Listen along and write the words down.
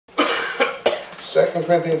2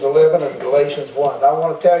 Corinthians 11 and Galatians 1. I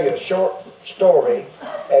want to tell you a short story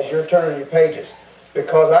as you're turning your pages.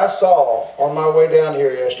 Because I saw, on my way down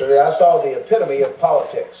here yesterday, I saw the epitome of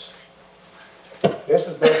politics. This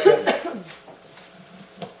is the epitome.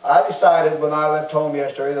 I decided when I left home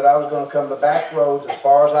yesterday that I was going to come the back roads as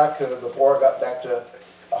far as I could before I got back to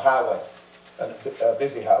a highway, a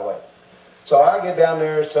busy highway. So I get down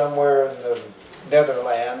there somewhere in the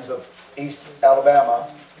Netherlands of East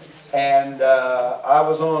Alabama, and I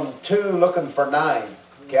was on 2 looking for 9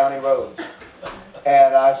 county roads.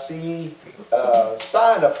 And I see a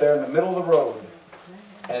sign up there in the middle of the road,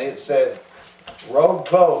 and it said, "Road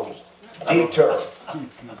closed, detour."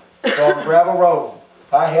 So on gravel road.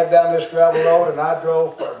 I head down this gravel road, and I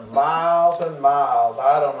drove for miles and miles.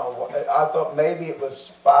 I don't know what, I thought maybe it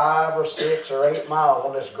was 5 or 6 or 8 miles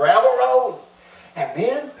on this gravel road. And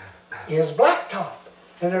then is blacktop.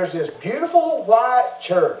 And there's this beautiful white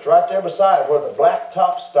church right there beside where the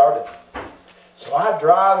blacktop started. So I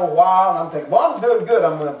drive a while, and I'm thinking, well, I'm doing good.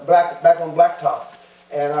 I'm back on blacktop.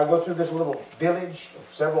 And I go through this little village of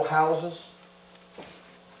several houses.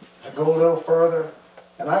 I go a little further,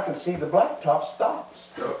 and I can see the blacktop stops.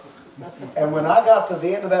 And when I got to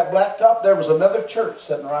the end of that blacktop, there was another church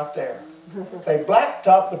sitting right there. They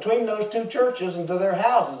blacktopped between those 2 churches into their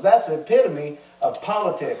houses. That's the epitome of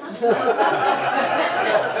politics.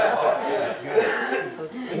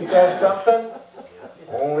 Ain't that something?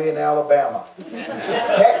 Only in Alabama.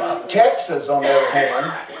 Texas, on the other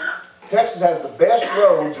hand, Texas has the best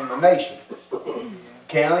roads in the nation.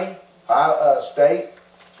 County, state,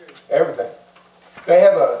 everything. They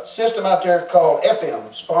have a system out there called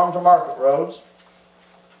FMs, Farm to Market Roads,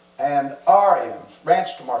 and RMs,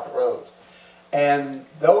 Ranch to Market Roads. And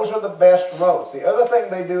those are the best roads. The other thing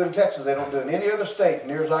they do in Texas, they don't do in any other state,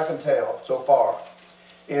 near as I can tell so far,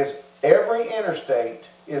 is every interstate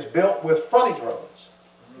is built with frontage roads.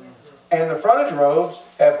 And the frontage roads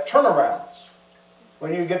have turnarounds.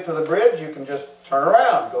 When you get to the bridge, you can just turn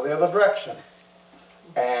around, go the other direction.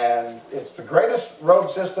 And it's the greatest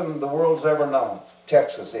road system the world's ever known.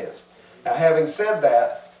 Texas is. Now, having said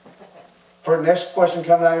that, for the next question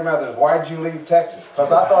coming out of your mouth is, why did you leave Texas?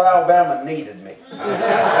 Because I thought Alabama needed me.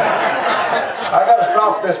 I got to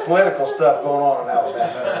stop this political stuff going on in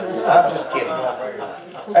Alabama. I'm just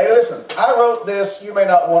kidding. Hey, listen, I wrote this. You may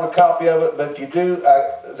not want a copy of it, but if you do,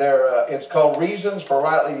 it's called Reasons for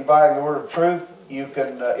Rightly Dividing the Word of Truth. You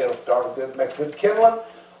can, it'll start with make good kindling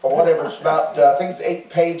or whatever. It's about, I think it's 8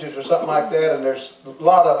 pages or something like that, and there's a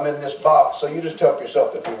lot of them in this box, so you just help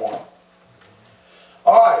yourself if you want.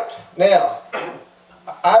 All right, now,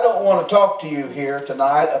 I don't want to talk to you here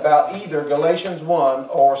tonight about either Galatians 1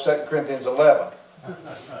 or 2 Corinthians 11.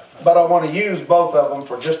 But I want to use both of them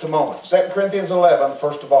for just a moment. 2 Corinthians 11,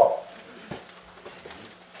 first of all.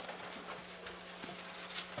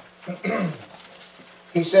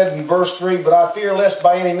 He said in verse 3, "But I fear lest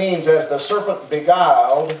by any means, as the serpent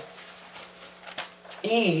beguiled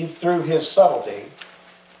Eve through his subtlety."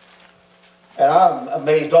 And I'm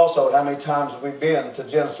amazed also at how many times we've been to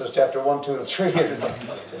Genesis chapter 1, 2, and 3 here today.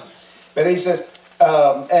 But he says,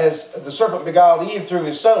 as the serpent beguiled Eve through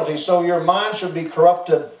his subtlety, so your mind should be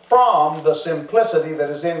corrupted from the simplicity that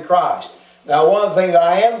is in Christ. Now, one of the things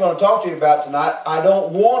I am going to talk to you about tonight, I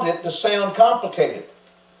don't want it to sound complicated.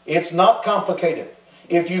 It's not complicated.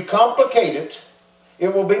 If you complicate it,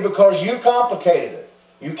 it will be because you complicated it.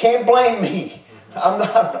 You can't blame me. I'm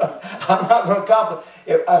not going to complicate.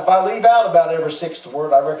 If I leave out about every 6th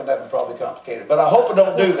word, I reckon that would probably complicate it. But I hope I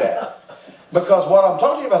don't do that. Because what I'm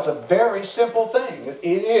talking about is a very simple thing.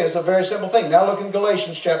 It is a very simple thing. Now look in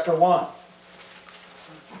Galatians chapter 1.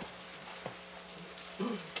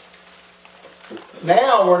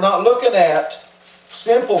 Now we're not looking at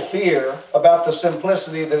simple fear about the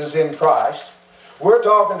simplicity that is in Christ. We're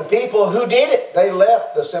talking to people who did it. They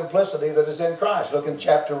left the simplicity that is in Christ. Look in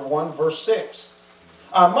chapter 1, verse 6.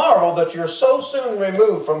 "I marvel that you're so soon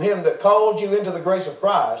removed from him that called you into the grace of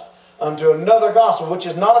Christ unto another gospel, which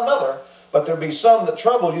is not another, but there be some that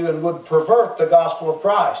trouble you and would pervert the gospel of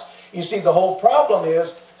Christ." You see, the whole problem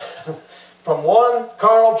is from one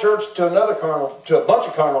carnal church to another carnal, to a bunch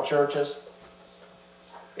of carnal churches,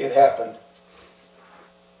 it happened.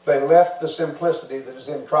 They left the simplicity that is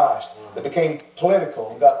in Christ. They became political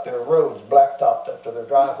and got their roads blacktopped up to their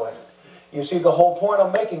driveway. You see, the whole point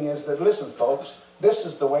I'm making is that, listen, folks, this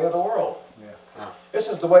is the way of the world. This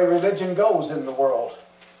is the way religion goes in the world.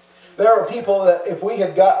 There are people that if we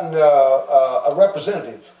had gotten a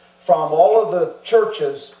representative from all of the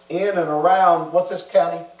churches in and around, what's this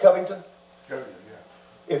county? Covington? Covington,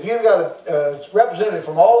 yeah. If you got a representative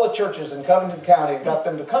from all the churches in Covington County and got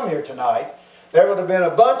them to come here tonight, there would have been a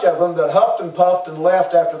bunch of them that huffed and puffed and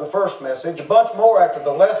left after the first message, a bunch more after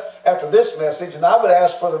this message, and I would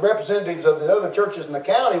ask for the representatives of the other churches in the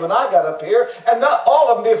county when I got up here, and not all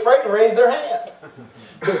of them be afraid to raise their hand.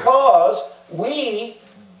 Because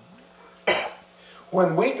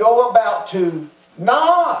when we go about to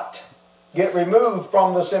not get removed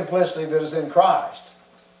from the simplicity that is in Christ,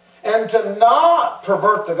 and to not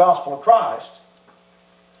pervert the gospel of Christ,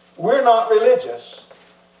 we're not religious,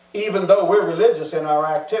 even though we're religious in our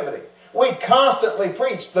activity. We constantly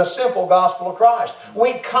preach the simple gospel of Christ.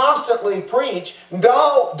 We constantly preach,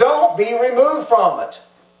 don't be removed from it.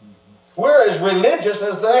 We're as religious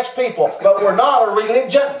as the next people, but we're not a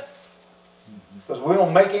religion. Because we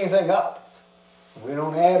don't make anything up. We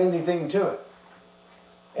don't add anything to it.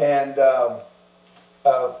 And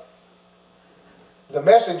the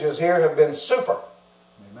messages here have been super.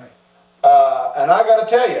 Amen. And I got to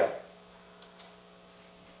tell you,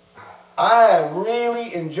 I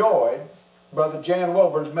really enjoyed Brother Jan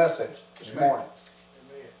Wilburn's message this morning.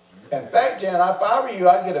 In fact, Jan, if I were you,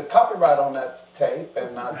 I'd get a copyright on that tape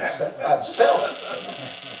and I'd sell it.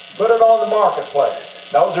 Put it on the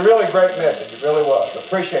marketplace. That was a really great message. It really was.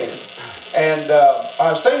 Appreciate it. And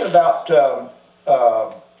I was thinking about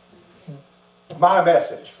my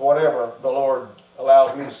message, whatever the Lord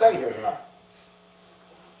allows me to say here tonight.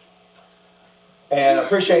 And I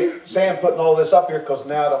appreciate Sam putting all this up here, because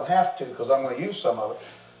now I don't have to, because I'm going to use some of it.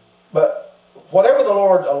 But whatever the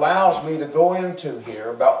Lord allows me to go into here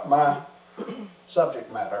about my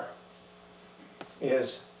subject matter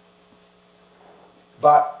is,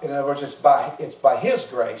 in other words, it's by His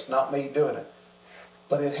grace, not me doing it.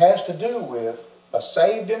 But it has to do with a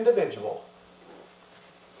saved individual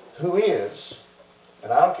who is,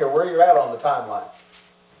 and I don't care where you're at on the timeline.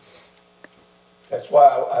 That's why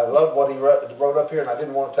I love what he wrote up here, and I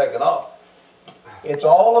didn't want to take it off. It's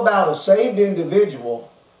all about a saved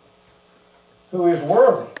individual who is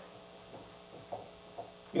worthy.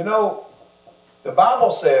 You know, the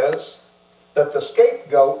Bible says that the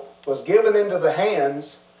scapegoat was given into the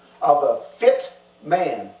hands of a fit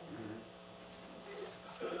man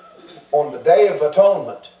on the Day of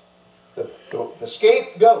Atonement. The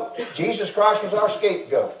scapegoat, Jesus Christ was our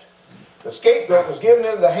scapegoat. The scapegoat was given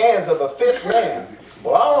into the hands of a fit man.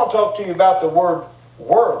 Well, I want to talk to you about the word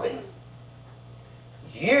worthy.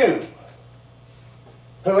 You,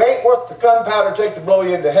 who ain't worth the gunpowder take to blow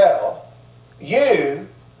you into hell. You,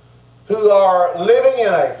 who are living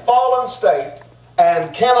in a fallen state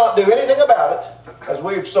and cannot do anything about it, as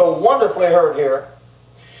we've so wonderfully heard here.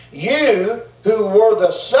 You, who were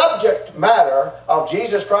the subject matter of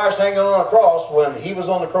Jesus Christ hanging on a cross. When He was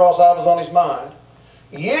on the cross, I was on His mind.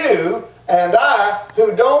 You and I,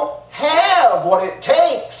 who don't have what it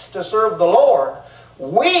takes to serve the Lord,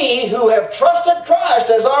 we who have trusted Christ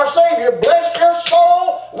as our Savior, bless your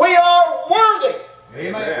soul, we are worthy.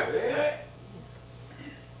 Amen. Amen.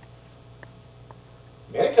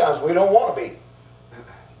 Many times we don't want to be.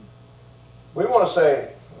 We want to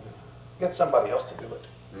say, get somebody else to do it.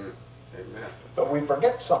 Amen. But we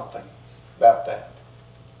forget something about that.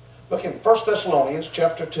 Look in 1 Thessalonians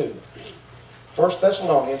chapter 2. 1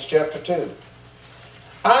 Thessalonians chapter 2.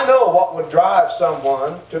 I know what would drive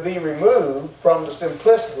someone to be removed from the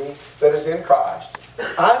simplicity that is in Christ.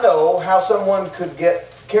 I know how someone could get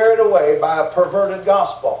carried away by a perverted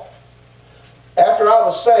gospel. After I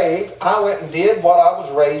was saved, I went and did what I was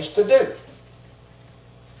raised to do.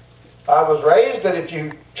 I was raised that if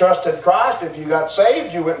you trusted Christ, if you got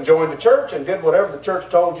saved, you went and joined the church and did whatever the church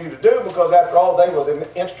told you to do, because after all, they were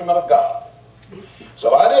the instrument of God.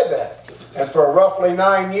 So I did that. And for roughly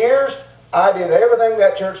 9 years, I did everything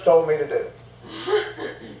that church told me to do.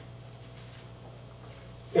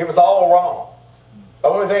 It was all wrong. The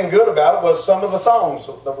only thing good about it was some of the songs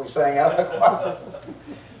that we sang out of the choir.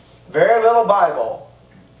 Very little Bible.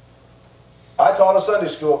 I taught a Sunday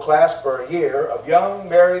school class for a year of young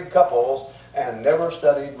married couples and never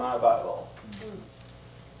studied my Bible.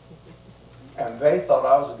 And they thought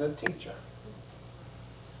I was a good teacher.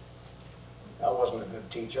 I wasn't a good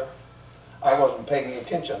teacher. I wasn't paying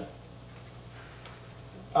attention.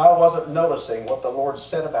 I wasn't noticing what the Lord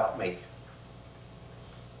said about me.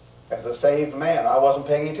 As a saved man, I wasn't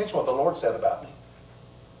paying attention to what the Lord said about me.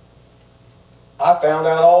 I found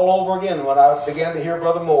out all over again when I began to hear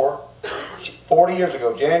Brother Moore 40 years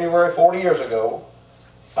ago, January 40 years ago.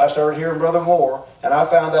 I started hearing Brother Moore, and I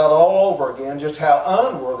found out all over again just how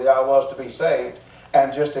unworthy I was to be saved,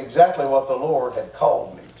 and just exactly what the Lord had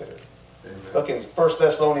called me to. Amen. Look in 1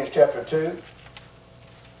 Thessalonians chapter 2,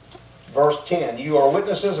 verse 10. You are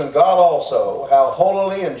witnesses, and God also, how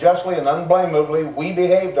holily and justly and unblameably we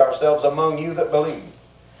behaved ourselves among you that believe.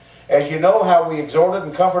 As you know how we exhorted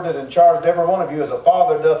and comforted and charged every one of you as a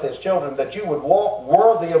father doth his children, that you would walk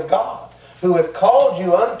worthy of God, who hath called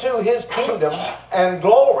you unto his kingdom and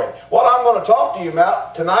glory. What I'm going to talk to you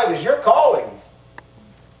about tonight is your calling.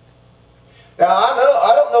 Now,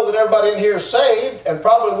 I don't know that everybody in here is saved, and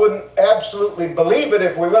probably wouldn't absolutely believe it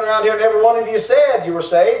if we went around here and every one of you said you were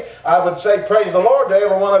saved. I would say praise the Lord to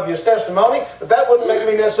every one of you's testimony, but that wouldn't make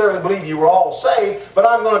me necessarily believe you were all saved. But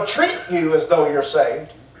I'm going to treat you as though you're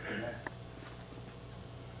saved,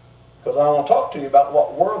 because I want to talk to you about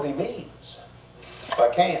what worthy means, if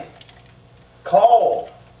I can. Called.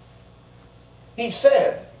 He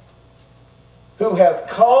said, who hath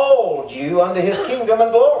called you unto his kingdom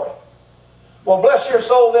and glory. Well, bless your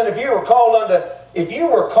soul then, if you were called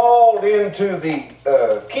into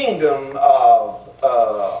the kingdom of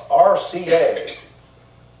RCA,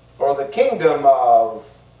 or the kingdom of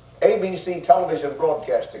ABC television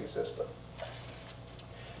broadcasting system,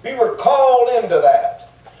 if you were called into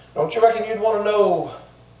that, don't you reckon you'd want to know,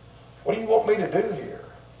 what do you want me to do here?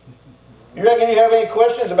 You reckon you have any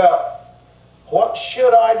questions about what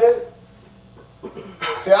should I do?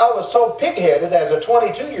 See, I was so pig-headed as a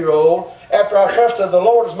 22-year-old, after I trusted the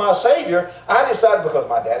Lord as my Savior, I decided, because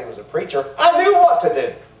my daddy was a preacher, I knew what to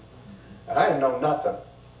do. And I didn't know nothing.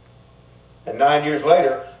 And 9 years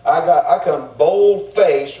later, I come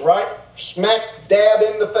bold-faced, right smack dab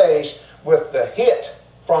in the face, with the hit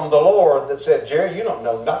from the Lord that said, Jerry, you don't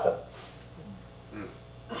know nothing.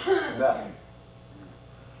 Nothing.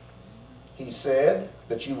 He said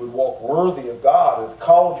that you would walk worthy of God, who hath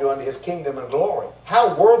called you unto his kingdom and glory.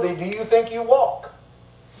 How worthy do you think you walk?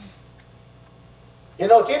 You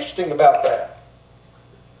know, it's interesting about that.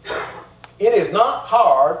 It is not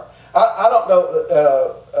hard. I don't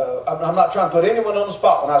know, I'm not trying to put anyone on the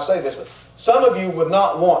spot when I say this, but some of you would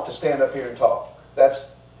not want to stand up here and talk.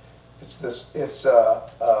 It's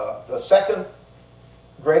the second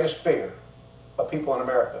greatest fear of people in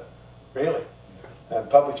America, really. And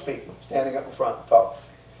public speaking, standing up in front and talking.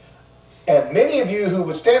 And many of you who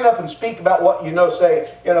would stand up and speak about what you know say,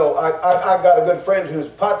 you know, I got a good friend who's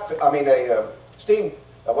steam,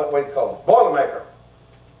 what do you call it, Boilermaker.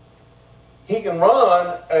 He can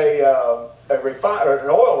run an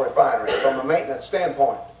oil refinery from a maintenance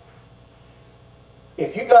standpoint.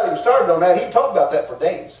 If you got him started on that, he'd talk about that for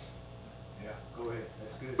days. Yeah, go ahead.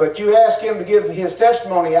 That's good. But you ask him to give his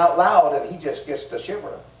testimony out loud, and he just gets to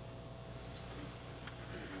shivering.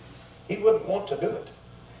 He wouldn't want to do it.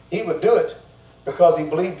 He would do it because he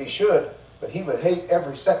believed he should, but he would hate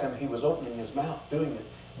every second he was opening his mouth doing it,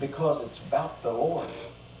 because it's about the Lord.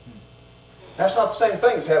 That's not the same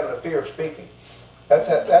thing as having a fear of speaking.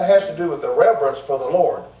 That has to do with the reverence for the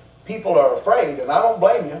Lord. People are afraid, and I don't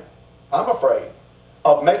blame you. I'm afraid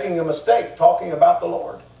of making a mistake talking about the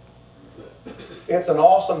Lord. It's an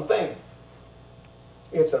awesome thing.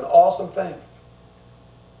 It's an awesome thing.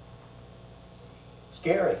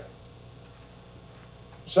 Scary.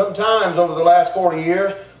 Sometimes over the last 40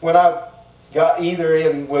 years, when I've got either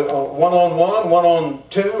in one-on-one,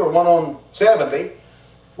 one-on-two, or one-on-70,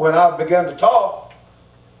 when I've begun to talk,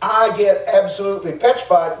 I get absolutely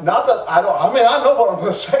petrified. Not that I know what I'm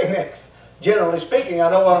going to say next. Generally speaking, I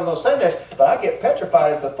know what I'm going to say next, but I get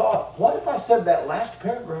petrified at the thought, what if I said that last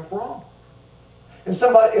paragraph wrong? And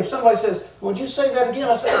if somebody says, would you say that again?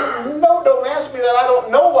 I say, no, don't ask me that. I don't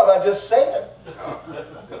know what I just said.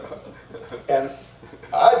 And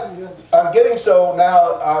I'm getting so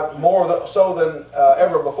now, more so than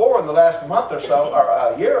ever before in the last month or so, or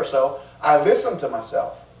a year or so, I listen to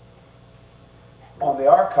myself on the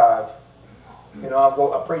archive. You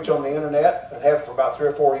know, I preach on the internet and have for about 3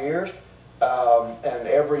 or 4 years. And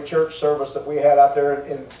every church service that we had out there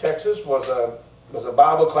in Texas was a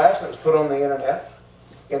Bible class that was put on the internet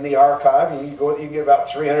in the archive. And you can get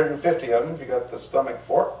about 350 of them if you got the stomach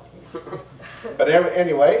for it. But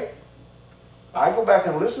anyway, I go back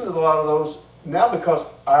and listen to a lot of those now because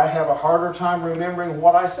I have a harder time remembering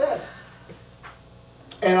what I said.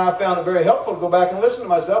 And I found it very helpful to go back and listen to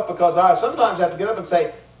myself, because I sometimes have to get up and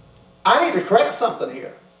say, I need to correct something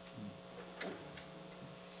here.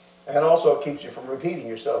 And also it keeps you from repeating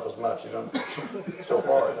yourself as much, you know. So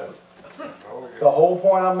far it does. The whole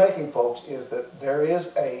point I'm making, folks, is that there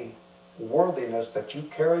is a worthiness that you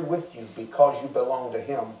carry with you because you belong to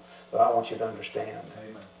Him that I want you to understand.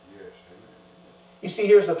 Amen. Yes, You see,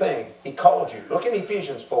 here's the thing. He called you. Look in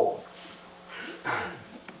Ephesians 4.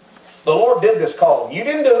 The Lord did this call. You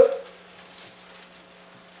didn't do it.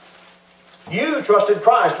 You trusted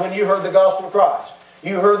Christ when you heard the gospel of Christ.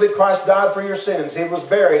 You heard that Christ died for your sins. He was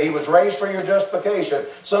buried. He was raised for your justification.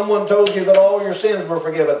 Someone told you that all your sins were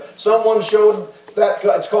forgiven. Someone showed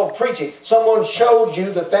It's called preaching. Someone showed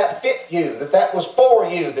you that that fit you, that that was for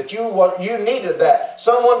you, that you needed that.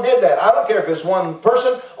 Someone did that. I don't care if it's one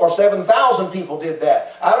person or 7,000 people did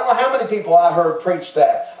that. I don't know how many people I heard preach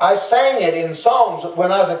that. I sang it in songs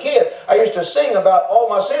when I was a kid. I used to sing about all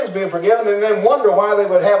my sins being forgiven and then wonder why they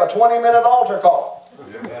would have a 20-minute altar call.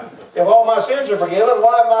 Yeah. If all my sins are forgiven,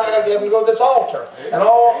 why am I having to go to this altar? And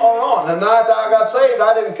on. The night that I got saved,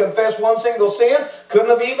 I didn't confess one single sin. Couldn't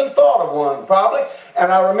have even thought of one, probably.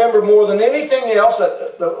 And I remember more than anything else,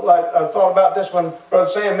 like I thought about this when Brother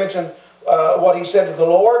Sam mentioned what he said to the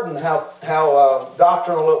Lord and how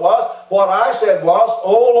doctrinal it was. What I said was,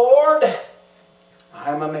 "Oh Lord,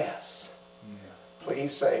 I'm a mess.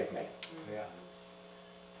 Please save me."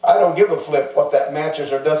 I don't give a flip what that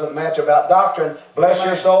matches or doesn't match about doctrine. Bless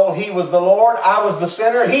your soul, He was the Lord, I was the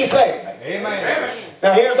sinner, He saved me. Amen.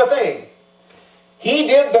 Now here's the thing. He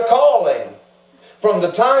did the calling from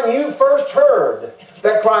the time you first heard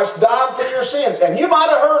that Christ died for your sins. And you might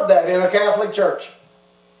have heard that in a Catholic church.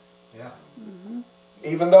 Yeah.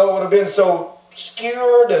 Even though it would have been so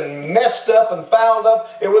skewered and messed up and fouled up,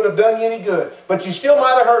 it wouldn't have done you any good. But you still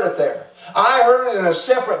might have heard it there. I heard it in a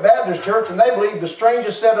separate Baptist church, and they believe the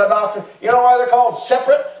strangest set of doctrine. You know why they're called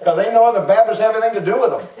separate? Because they know other Baptists have anything to do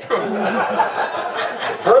with them.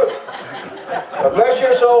 True. But bless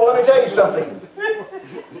your soul, let me tell you something.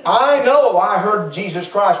 I know I heard Jesus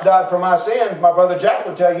Christ died for my sins. My brother Jack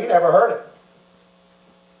would tell you he never heard it.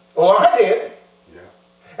 Well, I did. Yeah.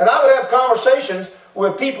 And I would have conversations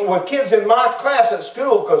with people, with kids in my class at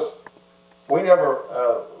school, because we never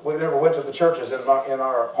went to the churches in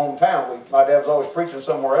our hometown. My dad was always preaching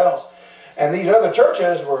somewhere else, and these other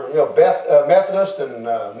churches were, Methodist and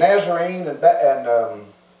Nazarene and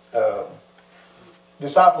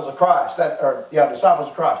Disciples of Christ. Disciples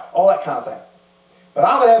of Christ, all that kind of thing. But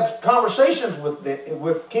I would have conversations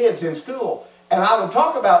with kids in school, and I would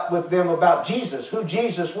talk with them about Jesus, who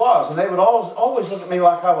Jesus was, and they would always look at me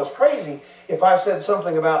like I was crazy if I said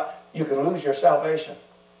something about you can lose your salvation.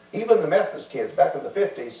 Even the Methodist kids, back in the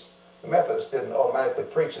 50s, the Methodists didn't automatically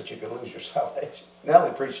preach that you could lose your salvation. Now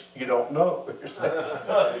they preach you don't know what you're saying.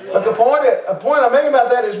 But the point I'm making about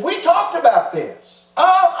that is we talked about this.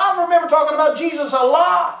 I remember talking about Jesus a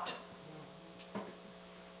lot.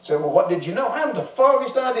 So, well, what did you know? I haven't the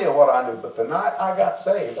foggiest idea what I knew. But the night I got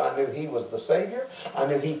saved, I knew He was the Savior. I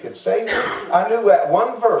knew He could save me. I knew that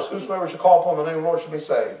one verse, whosoever shall call upon the name of the Lord shall be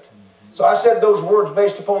saved. So I said those words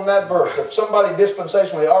based upon that verse. If somebody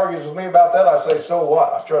dispensationally argues with me about that, I say, so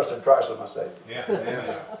what? I trusted Christ as my Savior.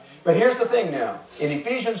 Yeah. But here's the thing now. In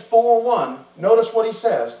Ephesians 4:1, notice what he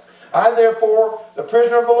says. I therefore, the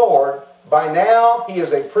prisoner of the Lord, by now he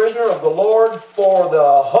is a prisoner of the Lord for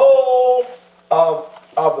the whole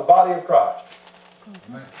of the body of Christ.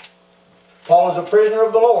 Amen. Paul is a prisoner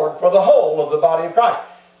of the Lord for the whole of the body of Christ.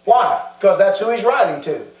 Why? Because that's who he's writing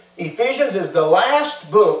to. Ephesians is the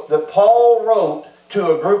last book that Paul wrote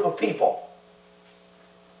to a group of people.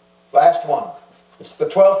 Last one. It's the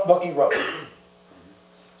 12th book he wrote.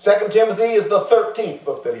 2 Timothy is the 13th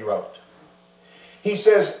book that he wrote. He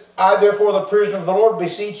says, I therefore, the prisoner of the Lord,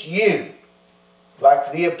 beseech you,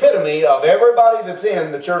 like the epitome of everybody that's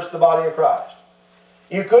in the church, the body of Christ.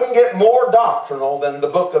 You couldn't get more doctrinal than the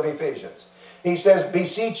book of Ephesians. He says,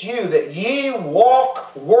 beseech you that ye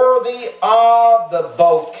walk worthy of the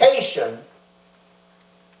vocation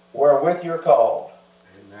wherewith you're called.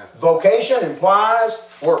 Amen. Vocation implies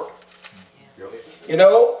work. You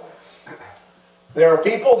know, there are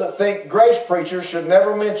people that think grace preachers should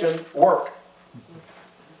never mention work.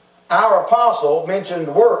 Our apostle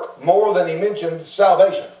mentioned work more than he mentioned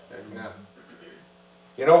salvation. Amen.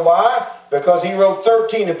 You know why? Because he wrote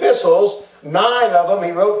 13 epistles. 9 of them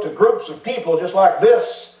he wrote to groups of people just like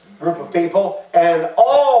this group of people, and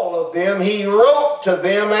all of them he wrote to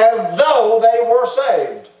them as though they were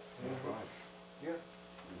saved.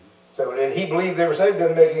 So did he believe they were saved?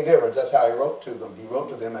 Didn't make any difference. That's how he wrote to them. He wrote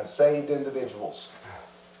to them as saved individuals.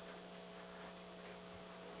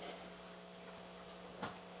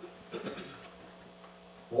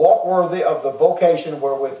 Walk worthy of the vocation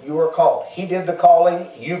wherewith you are called. He did the calling.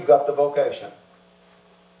 You've got the vocation.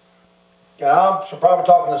 And I'm probably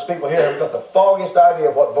talking to some people here who've got the foggiest idea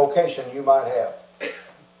of what vocation you might have.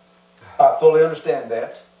 I fully understand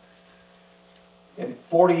that. And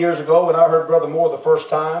 40 years ago, when I heard Brother Moore the first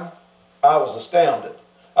time, I was astounded.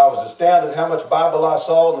 I was astounded how much Bible I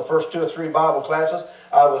saw in the first 2 or 3 Bible classes.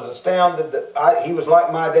 I was astounded that he was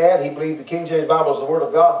like my dad. He believed the King James Bible was the Word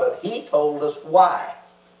of God, but he told us why.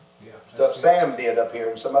 Stuff Sam did up here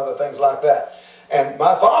and some other things like that. And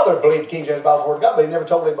my father believed King James Bible was the Word of God, but he never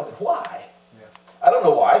told anybody why. I don't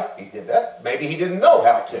know why he did that. Maybe he didn't know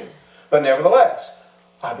how to. But nevertheless,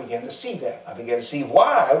 I began to see that. I began to see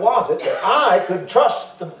why was it that I could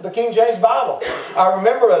trust the King James Bible. I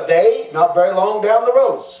remember a day, not very long down the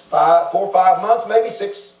road, 4 or 5 months, maybe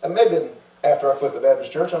 6, maybe after I quit the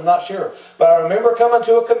Baptist church, I'm not sure. But I remember coming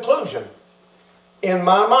to a conclusion in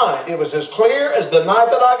my mind. It was as clear as the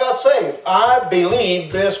night that I got saved. I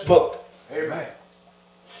believed this book. Amen.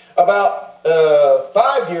 About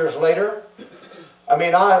 5 years later,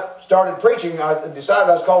 I started preaching. I decided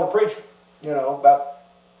I was called to preach, about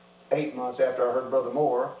 8 months after I heard Brother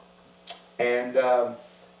Moore. And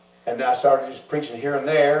I started just preaching here and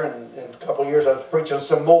there. And in a couple of years I was preaching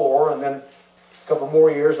some more. And then a couple more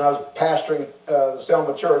years and I was pastoring the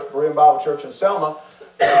Selma Church, Berean Bible Church in Selma.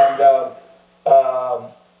 And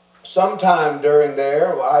sometime during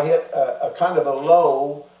there, I hit a kind of a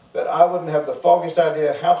low that I wouldn't have the foggiest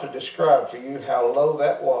idea how to describe for you how low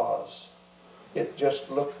that was. It just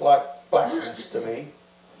looked like blackness to me.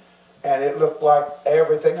 And it looked like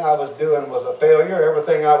everything I was doing was a failure.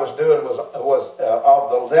 Everything I was doing was of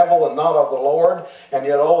the devil and not of the Lord. And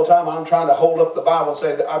yet all the time I'm trying to hold up the Bible and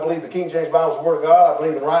say that I believe the King James Bible is the Word of God. I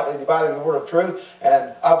believe in rightly dividing the Word of truth.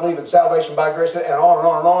 And I believe in salvation by grace. And on and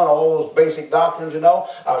on and on. All those basic doctrines,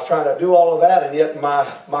 I was trying to do all of that. And yet my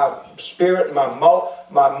spirit, my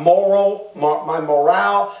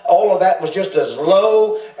morale, all of that was just as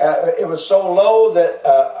low. It was so low that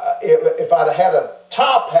if I'd had a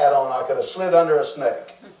top hat on, I could have slid under a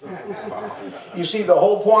snake. You see, the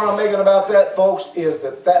whole point I'm making about that, folks, is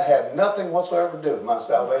that had nothing whatsoever to do with my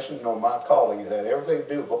salvation nor my calling. It had everything to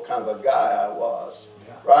do with what kind of a guy I was.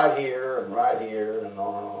 Right here and right here and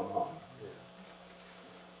on and on and on.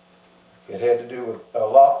 It had to do with a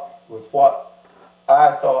lot with what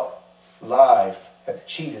I thought life had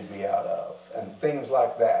cheated me out of and things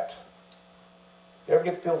like that. You ever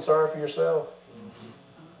get to feeling sorry for yourself?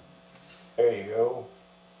 There you go.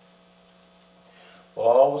 Well,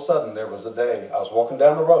 all of a sudden, there was a day. I was walking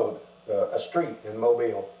down the road, a street in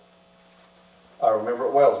Mobile. I remember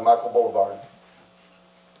it well. It was Michael Boulevard.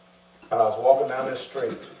 And I was walking down this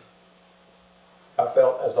street. I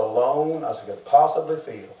felt as alone as I could possibly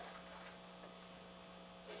feel.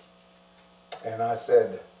 And I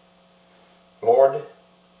said, Lord,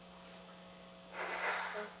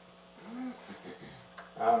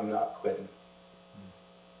 I'm not quitting.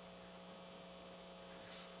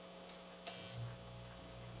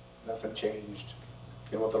 Nothing changed.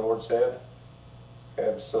 You know what the Lord said?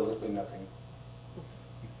 Absolutely nothing.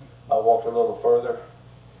 I walked a little further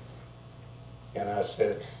and I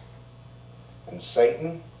said, and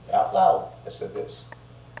Satan, out loud, I said this.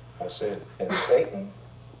 I said, and Satan,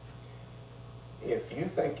 if you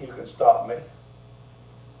think you can stop me,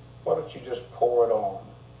 why don't you just pour it on?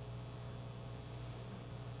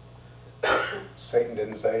 Satan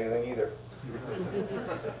didn't say anything either.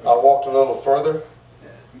 I walked a little further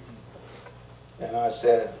and I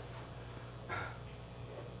said,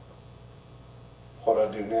 what do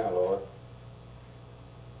I do now, Lord?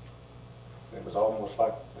 It was almost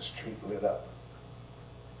like the street lit up.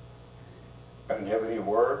 I didn't have any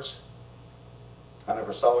words. I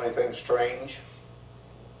never saw anything strange.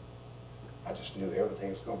 I just knew everything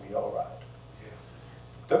was going to be all right.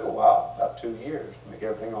 It took a while, about 2 years, to make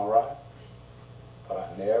everything all right. But I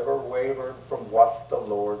never wavered from what the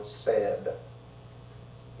Lord said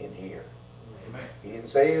in here. Amen. He didn't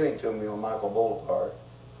say anything to me on Michael Boulevard.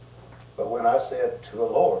 But when I said to the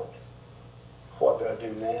Lord, what do I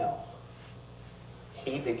do now?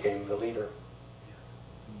 He became the leader.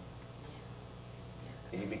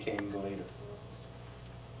 He became the leader.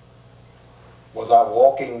 Was I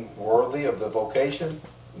walking worthy of the vocation?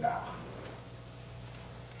 Nah.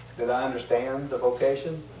 Did I understand the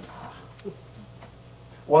vocation? Nah.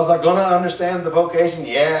 Was I going to understand the vocation?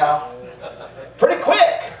 Yeah. Pretty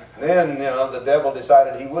quick. Then, the devil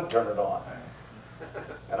decided he would turn it on.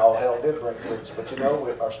 And all hell did break loose. But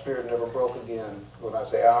our spirit never broke again. When I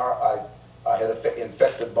say our, I had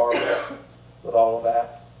infected Barbara with all of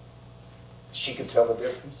that. She could tell the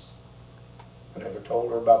difference. I never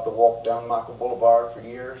told her about the walk down Michael Boulevard for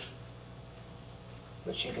years.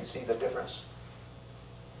 But she could see the difference.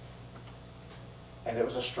 And it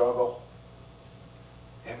was a struggle.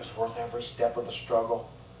 It was worth every step of the struggle.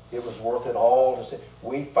 It was worth it all to see.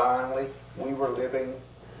 We were living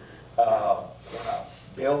in a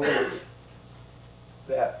building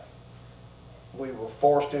that we were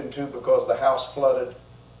forced into because the house flooded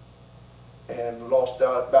and lost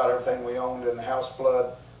about everything we owned in the house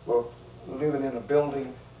flood. We're living in a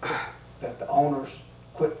building that the owners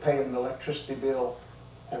quit paying the electricity bill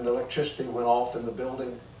and the electricity went off in the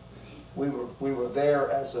building. We were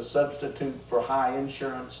there as a substitute for high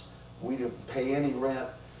insurance. We didn't pay any rent.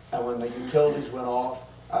 And when the utilities went off,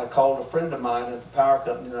 I called a friend of mine at the power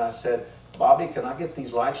company and I said, Bobby, can I get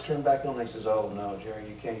these lights turned back on? And he says, oh no, Jerry,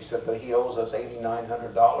 you can't. He said, but he owes us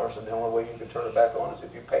 $8,900 and the only way you can turn it back on is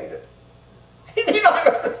if you paid it.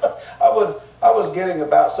 $8,900. I was getting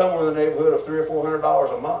about somewhere in the neighborhood of $300 or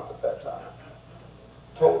 $400 a month at that time.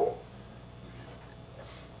 Total.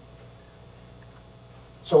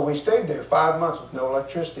 So we stayed there 5 months with no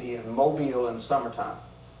electricity in Mobile in the summertime.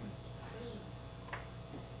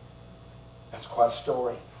 That's quite a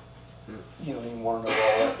story. You don't even want to know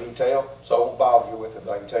all that detail, so I won't bother you with it,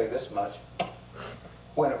 but I can tell you this much.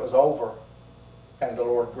 When it was over, and the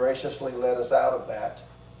Lord graciously led us out of that,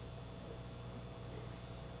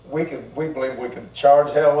 we believe we could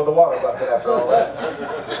charge hell with a water bucket after all that.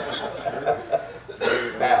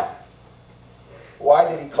 Now, why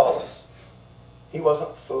did he call us? He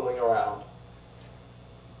wasn't fooling around.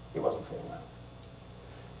 He wasn't fooling around.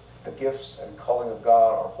 The gifts and calling of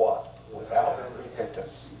God are what? Without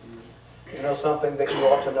repentance. You know something that you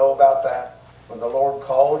ought to know about that? When the Lord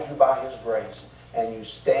calls you by His grace and you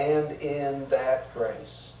stand in that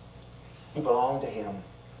grace, you belong to Him.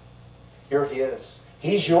 You're His.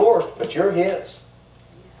 He's yours, but you're His.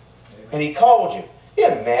 And He called you.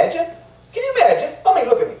 Can you imagine? Can you imagine? I mean,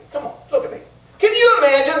 look at me. Come on, look at me. Can you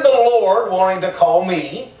imagine the Lord wanting to call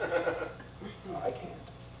me? No, I can't.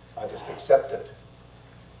 I just accept it.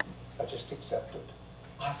 I just accept it.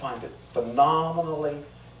 I find it phenomenally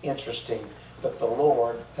interesting that the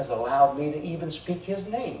Lord has allowed me to even speak His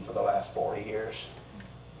name for the last 40 years.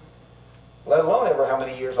 Let alone ever how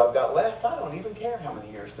many years I've got left. I don't even care how many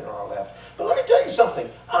years there are left. But let me tell you something.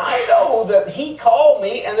 I know that He called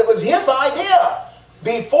me and it was His idea.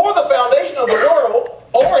 Before the foundation of the world,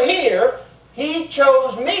 over here, He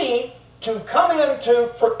chose me to come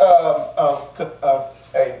into,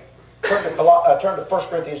 turn to 1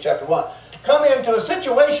 Corinthians chapter 1. Come into a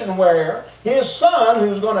situation where His Son,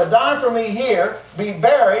 who's going to die for me here, be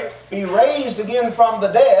buried, be raised again from the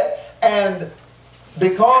dead, and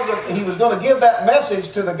because He was going to give that message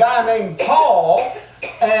to the guy named Paul,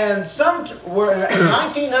 and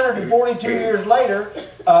 1942 years later,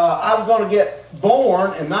 I was going to get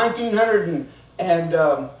born in 1900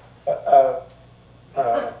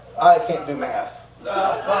 I can't do math. In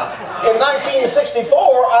 1964,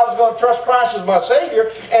 I was going to trust Christ as my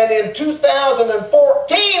Savior, and in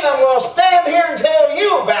 2014, I'm going to stand here and tell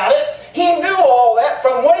you about it. He knew all that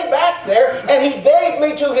from way back there, and He gave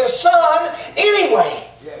me to His Son anyway.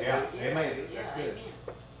 Yeah, amen. That's good.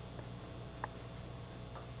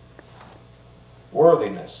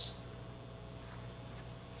 Worthiness.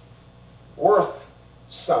 Worth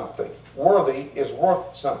something. Worthy is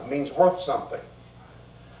worth something, means worth something.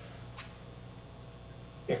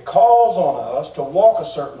 It calls on us to walk a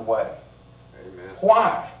certain way. Amen.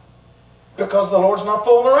 Why? Because the Lord's not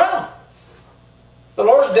fooling around. The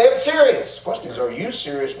Lord's dead serious. The question is, are you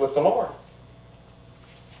serious with the Lord?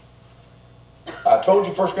 I told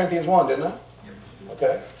you 1 Corinthians 1, didn't I?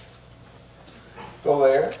 Okay. Go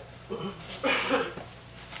there.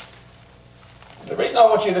 The reason I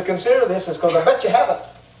want you to consider this is because I bet you haven't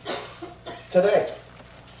today.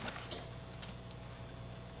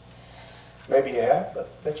 Maybe you have, but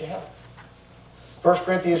I bet you haven't. 1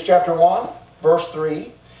 Corinthians chapter 1, verse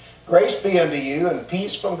 3. Grace be unto you and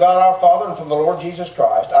peace from God our Father and from the Lord Jesus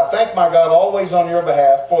Christ. I thank my God always on your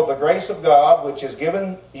behalf for the grace of God which is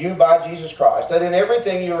given you by Jesus Christ, that in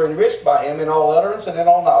everything you are enriched by Him in all utterance and in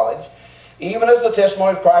all knowledge, even as the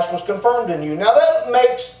testimony of Christ was confirmed in you. Now that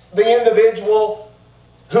makes the individual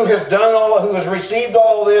who has done all, who has received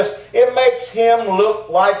all this, it makes him look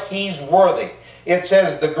like he's worthy. It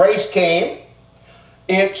says the grace came,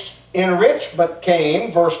 its enrichment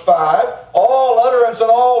came, verse 5, all utterance and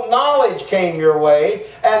all knowledge came your way,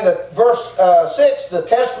 and the verse 6, the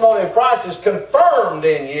testimony of Christ is confirmed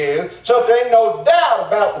in you, so there ain't no doubt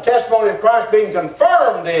about the testimony of Christ being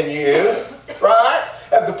confirmed in you, right?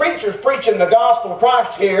 If the preacher's preaching the gospel of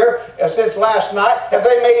Christ here, since last night, have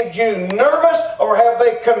they made you nervous, or have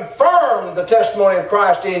they confirmed the testimony of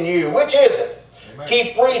Christ in you? Which is it? Amen.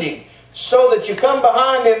 Keep reading. So that you come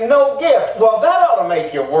behind in no gift. Well, that ought to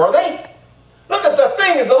make you worthy. Look at the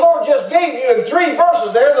things the Lord just gave you in 3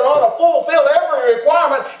 verses there that ought to fulfill every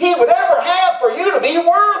requirement He would ever have for you to be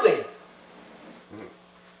worthy.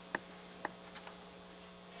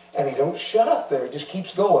 And He don't shut up there. He just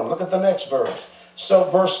keeps going. Look at the next verse. So,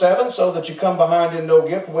 verse 7, so that you come behind in no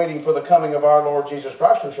gift, waiting for the coming of our Lord Jesus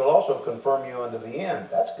Christ, who shall also confirm you unto the end.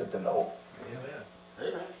 That's good to know. Amen.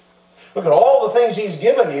 Amen. Look at all the things He's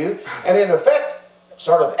given you, and in effect,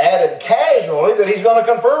 sort of added casually that He's going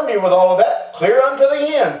to confirm you with all of that, clear unto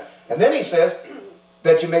the end. And then He says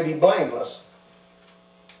that you may be blameless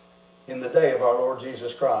in the day of our Lord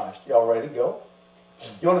Jesus Christ. Y'all ready to go?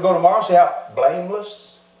 You want to go tomorrow and see how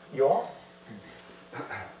blameless you are?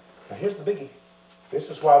 Now here's the biggie. This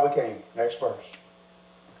is why we came. Next verse.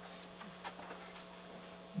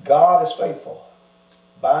 God is faithful,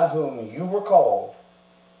 by whom you were called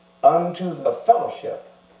unto the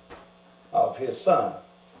fellowship of His Son,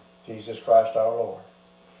 Jesus Christ our Lord.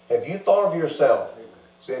 Have you thought of yourself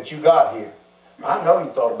since you got here? I know you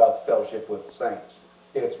thought about the fellowship with the saints.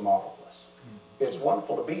 It's marvelous. It's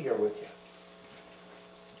wonderful to be here with you.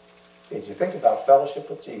 Did you think about fellowship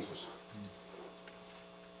with Jesus?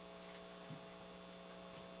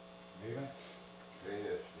 Amen.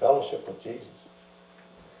 Fellowship with Jesus.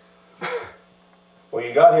 Well,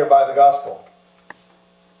 you got here by the gospel.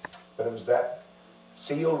 But it was that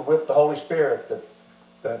sealed with the Holy Spirit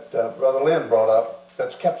that Brother Lynn brought up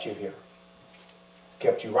that's kept you here. It's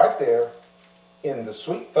kept you right there in the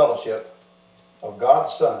sweet fellowship of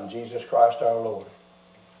God's Son, Jesus Christ our Lord.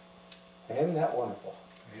 Isn't that wonderful?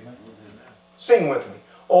 Amen. Sing with me.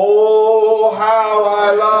 Oh, how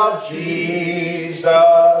I love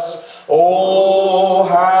Jesus. Oh,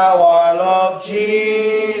 how I love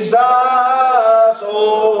Jesus.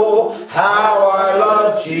 Oh, how I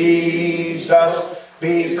love Jesus,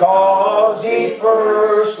 because He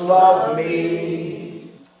first loved me.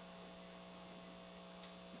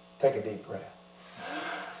 Take a deep breath.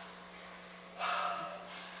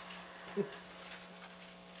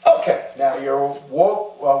 Okay, now you're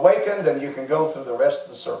awakened and you can go through the rest of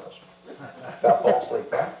the service without falling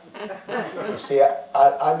asleep, right? You see,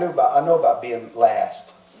 I know about being last.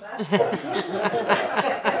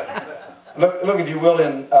 Look if you will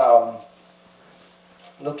in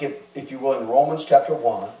if you will in Romans chapter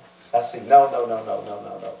 1. I see. No.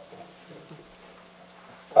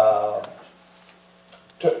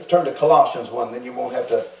 Turn to Colossians 1, then you won't have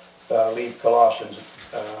to leave Colossians.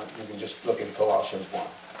 You can just look in Colossians 1.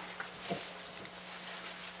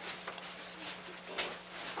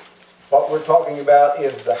 What we're talking about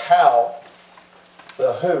is the how,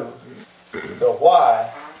 the who, the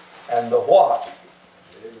why, and the what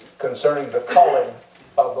concerning the calling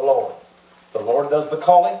of the Lord. The Lord does the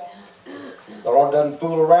calling. The Lord doesn't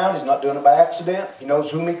fool around. He's not doing it by accident. He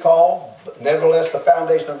knows whom He called. But nevertheless, the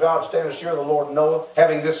foundation of God standeth sure. The Lord knoweth,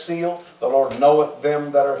 having this seal, the Lord knoweth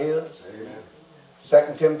them that are His. Amen.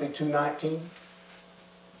 2 Timothy 2:19.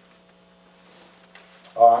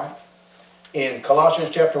 All right. In Colossians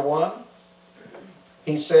chapter 1,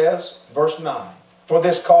 he says, verse 9, for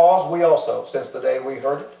this cause we also, since the day we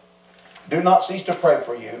heard it, do not cease to pray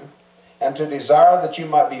for you, and to desire that you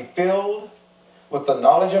might be filled with the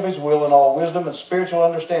knowledge of His will and all wisdom and spiritual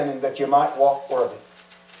understanding, that you might walk worthy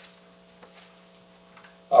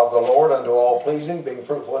of the Lord unto all pleasing, being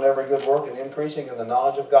fruitful in every good work and increasing in the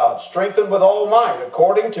knowledge of God, strengthened with all might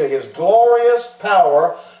according to His glorious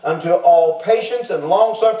power, unto all patience and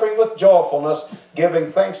longsuffering with joyfulness,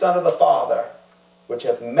 giving thanks unto the Father, which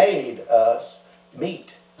hath made us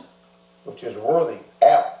meet, which is worthy,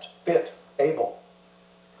 apt, fit, able,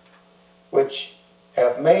 which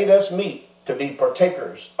hath made us meet to be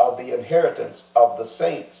partakers of the inheritance of the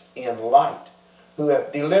saints in light, who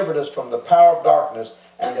hath delivered us from the power of darkness,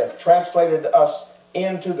 and hath translated us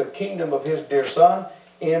into the kingdom of His dear Son,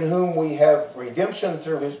 in whom we have redemption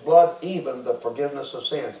through His blood, even the forgiveness of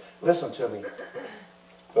sins. Listen to me.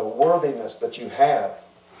 The worthiness that you have,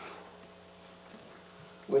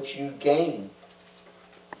 which you gain,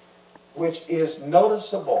 which is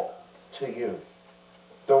noticeable to you,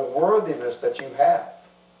 the worthiness that you have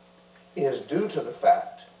is due to the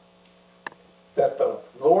fact that the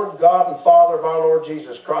Lord God and Father of our Lord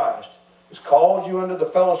Jesus Christ has called you into the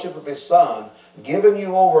fellowship of His Son, given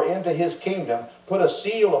you over into His kingdom, put a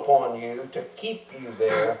seal upon you to keep you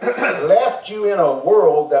there, left you in a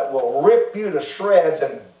world that will rip you to shreds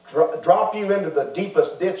and drop you into the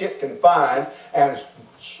deepest ditch it can find, and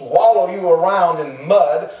swallow you around in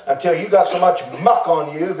mud until you got so much muck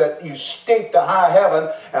on you that you stink to high heaven,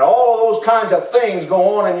 and all of those kinds of things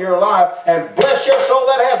go on in your life, and bless your soul,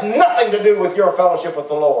 that has nothing to do with your fellowship with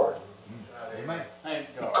the Lord. Amen.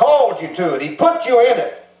 He called you to it. He put you in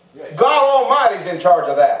it. God Almighty's in charge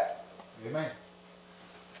of that. Amen.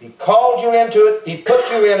 He called you into it. He put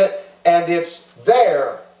you in it, and it's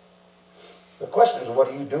there. The question is,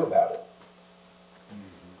 what do you do about it?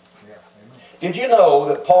 Did you know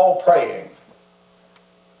that Paul praying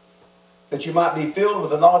that you might be filled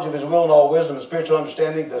with the knowledge of His will and all wisdom and spiritual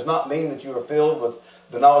understanding does not mean that you are filled with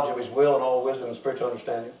the knowledge of His will and all wisdom and spiritual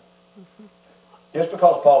understanding? Just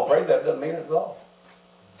because Paul prayed that doesn't mean it at all.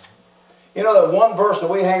 You know that one verse that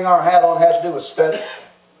we hang our hat on has to do with study?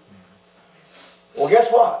 Well,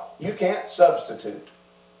 guess what? You can't substitute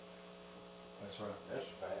right. That's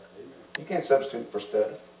a fact. Amen. You can't substitute for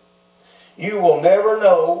study. You will never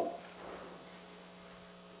know.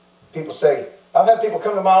 People say, I've had people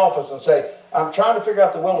come to my office and say, I'm trying to figure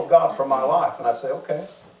out the will of God for my life. And I say, okay.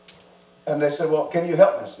 And they said, well, can you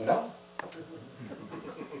help me? I said, no.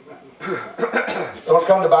 Don't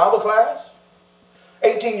come to Bible class?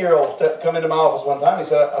 18-year-old come into my office one time. He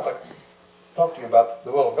said, I'd like to talk to you about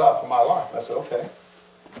the will of God for my life. And I said, okay.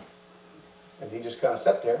 And he just kind of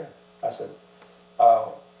sat there. I said,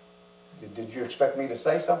 did you expect me to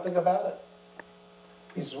say something about it?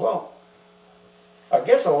 He says, well, I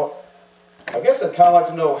guess I'd kind of like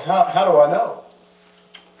to know, how do I know?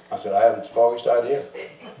 I said, I haven't the foggiest idea.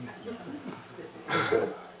 He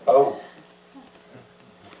said, oh.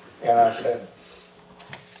 And I said,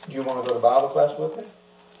 do you want to go to Bible class with me?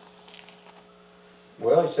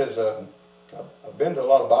 Well, he says, I've been to a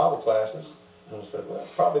lot of Bible classes. And I said, well,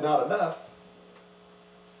 probably not enough,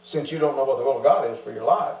 since you don't know what the will of God is for your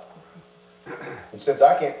life. And since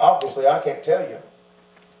obviously I can't tell you,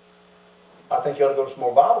 I think you ought to go to some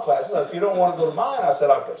more Bible classes. If you don't want to go to mine, I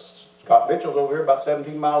said, Scott Mitchell's over here about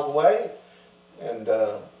 17 miles away. And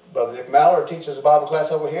Brother Dick Mallard teaches a Bible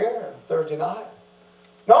class over here Thursday night.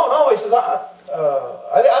 No, he says,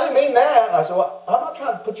 I didn't mean that. And I said, well, I'm not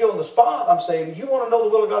trying to put you on the spot. I'm saying, you want to know the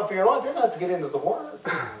will of God for your life, you're going to have to get into the Word.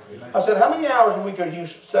 I said, how many hours a week are you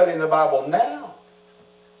studying the Bible now?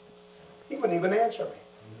 He wouldn't even answer me.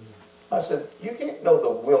 I said, you can't know the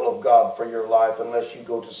will of God for your life unless you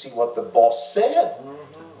go to see what the boss said.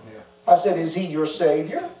 I said, is he your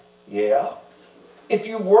Savior? Yeah. If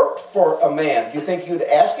you worked for a man, do you think you'd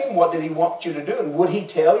ask him what did he want you to do? And would he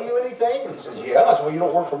tell you anything? And he says, yeah. And I said, well, you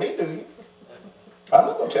don't work for me, do you? I'm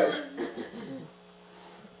not going to tell you.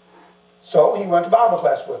 So he went to Bible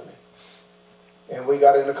class with me. And we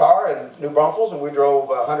got in the car in New Braunfels and we drove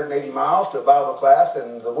 180 miles to a Bible class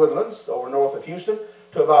in the Woodlands over north of Houston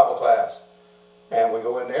to a Bible class. And we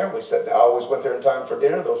go in there and we sat down. I always went there in time for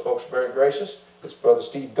dinner. Those folks were very gracious. It's Brother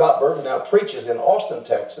Steve Gottberg, who now preaches in Austin,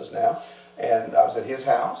 Texas now. And I was at his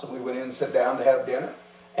house, and we went in and sat down to have dinner.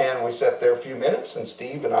 And we sat there a few minutes, and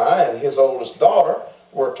Steve and I and his oldest daughter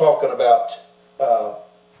were talking about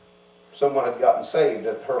someone had gotten saved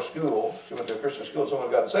at her school. She went to a Christian school, someone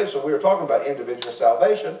had gotten saved. So we were talking about individual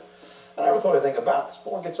salvation. And I never thought anything about it. This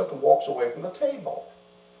boy gets up and walks away from the table.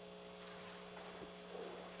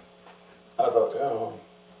 I thought, oh,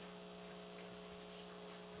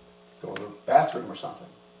 go to the bathroom or something.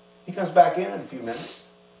 He comes back in a few minutes.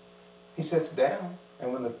 He sits down,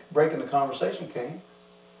 and when the break in the conversation came,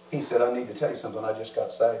 he said, I need to tell you something, I just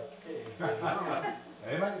got saved.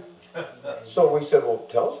 Amen. So we said, well,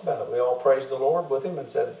 tell us about it. We all praised the Lord with him and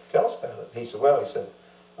said, tell us about it. He said, well,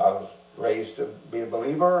 I was raised to be a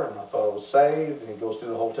believer, and I thought I was saved. And he goes through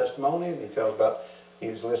the whole testimony, and he tells about he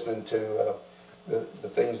was listening to the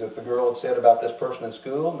things that the girl had said about this person in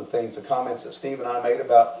school, and the comments that Steve and I made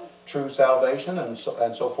about true salvation and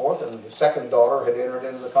so forth. And the second daughter had entered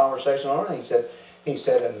into the conversation on it. And he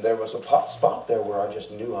said, and there was a spot there where I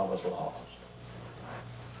just knew I was lost.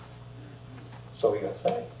 So he got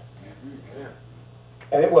saved.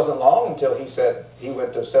 And it wasn't long until he said he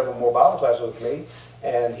went to several more Bible classes with me,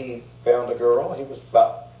 and he found a girl. He was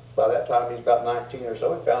by that time he's about 19 or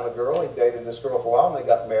so. He found a girl. He dated this girl for a while, and they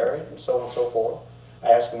got married, and so on and so forth. I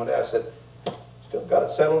asked him one day, I said, still got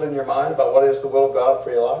it settled in your mind about what is the will of God for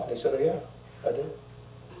your life? And he said, oh, yeah, I do.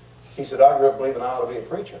 He said, I grew up believing I ought to be a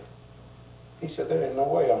preacher. He said, there ain't no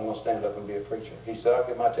way I'm going to stand up and be a preacher. He said, I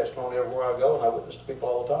give my testimony everywhere I go, and I witness to people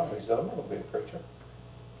all the time. He said, I'm not going to be a preacher.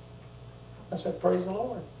 I said, praise the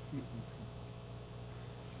Lord.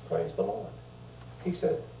 Praise the Lord. He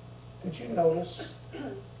said, did you notice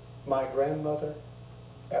my grandmother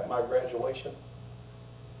at my graduation?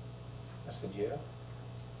 I said, yeah.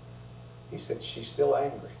 He said, she's still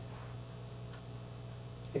angry.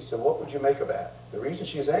 He said, what would you make of that? The reason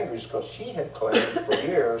she was angry is because she had claimed for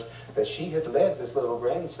years that she had led this little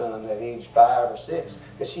grandson at age 5 or 6,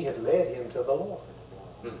 that she had led him to the Lord.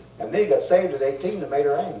 And then he got saved at 18 and made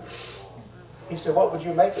her angry. He said, what would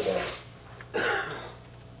you make of that?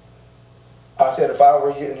 I said, if I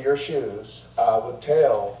were in your shoes, I would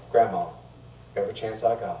tell Grandma every chance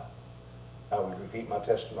I got. I would repeat my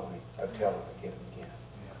testimony. I'd tell her again and again.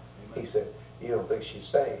 He said, you don't think she's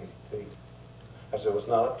saved, do you? I said, well, it's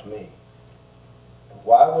not up to me.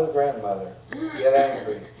 Why would a grandmother get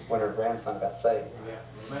angry when her grandson got saved?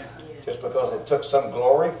 Just because it took some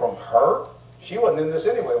glory from her? She wasn't in this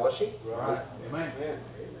anyway, was she? Right. Amen.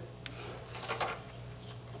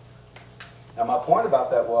 Now my point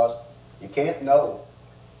about that was, you can't know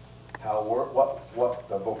what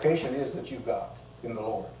the vocation is that you've got in the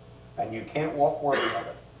Lord. And you can't walk worthy of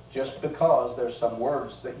it just because there's some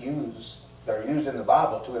words that are used in the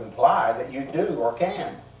Bible to imply that you do or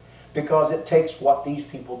can. Because it takes what these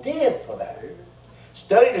people did for that.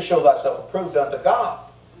 Study to show thyself approved unto God.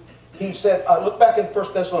 He said, look back in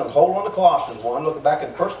 1 Thessalonians, hold on to Colossians 1, look back in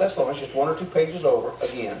 1 Thessalonians, just 1 or 2 pages over,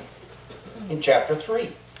 again, in chapter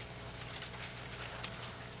 3.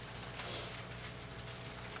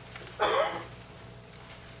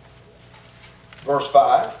 Verse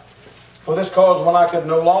 5, for this cause when I could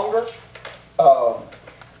no longer,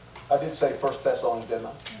 I did say 1 Thessalonians, didn't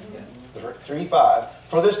I? Yes. 3:5,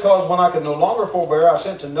 for this cause when I could no longer forbear, I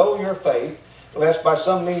sent to know your faith, lest by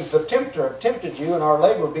some means the tempter have tempted you, and our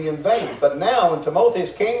labor be in vain. But now when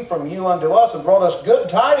Timotheus came from you unto us, and brought us good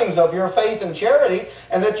tidings of your faith and charity,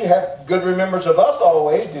 and that you have good remembrance of us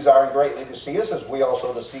always, desiring greatly to see us, as we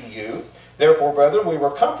also to see you. Therefore, brethren, we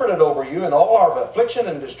were comforted over you in all our affliction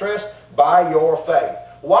and distress by your faith.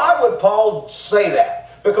 Why would Paul say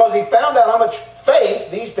that? Because he found out how much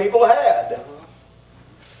faith these people had.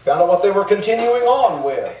 Found out what they were continuing on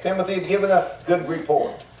with. Timothy had given a good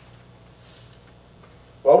report.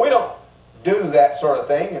 Well, we don't do that sort of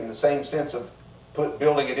thing in the same sense of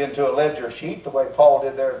building it into a ledger sheet, the way Paul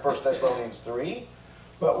did there in 1 Thessalonians 3.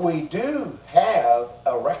 But we do have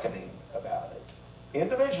a reckoning about it.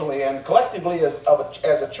 Individually and collectively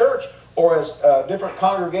as a church, or as different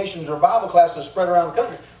congregations or Bible classes spread around the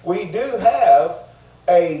country, we do have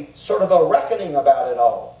a sort of a reckoning about it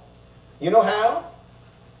all. You know how?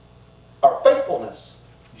 Our faithfulness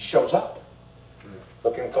shows up.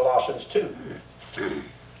 Look in Colossians 2.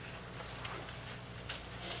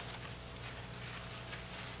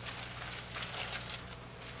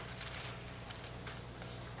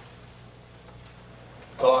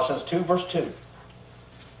 Colossians 2, verse 2.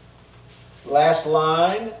 Last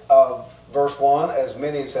line of verse 1, as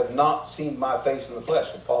many as have not seen my face in the flesh.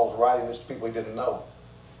 And Paul's writing this to people he didn't know.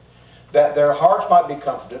 That their hearts might be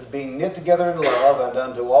comforted, being knit together in love, and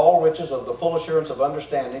unto all riches of the full assurance of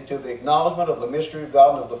understanding, to the acknowledgement of the mystery of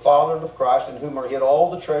God and of the Father and of Christ, in whom are hid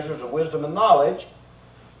all the treasures of wisdom and knowledge.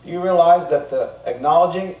 Do you realize that the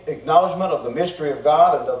acknowledgement of the mystery of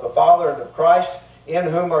God and of the Father and of Christ, in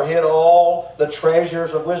whom are hid all the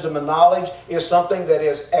treasures of wisdom and knowledge, is something that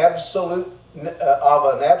is of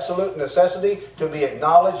an absolute necessity to be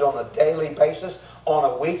acknowledged on a daily basis, on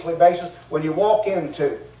a weekly basis? When you walk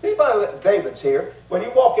into, David's here, when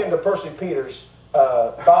you walk into Percy Peters'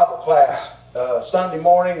 Bible class Sunday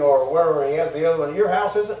morning, or wherever he has the other one, your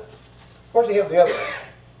house, is it? Where's he have the other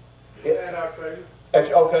one? At our treasure.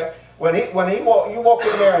 Okay. You walk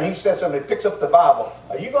in there and he said something, he picks up the Bible,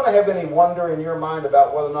 are you going to have any wonder in your mind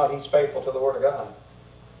about whether or not he's faithful to the Word of God?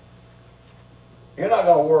 You're not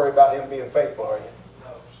going to worry about him being faithful, are you?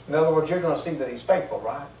 No. In other words, you're going to see that he's faithful,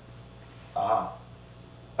 right? How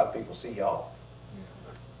people see y'all.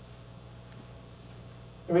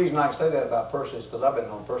 The reason I can say that about Percy is because I've been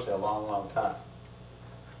knowing Percy a long, long time.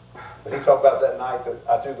 But he talked about that night that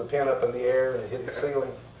I threw the pen up in the air and it hit the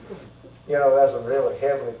ceiling. You know, that's a really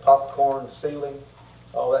heavily popcorn ceiling,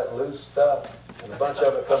 all that loose stuff, and a bunch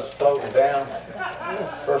of it comes floating down.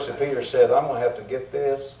 Percy Peters said, I'm going to have to get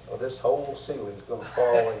this, or this whole ceiling's going to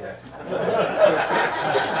fall in.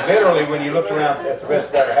 Literally, when you looked around at the rest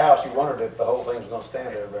of that house, you wondered if the whole thing was going to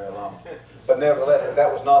stand there very long. But nevertheless,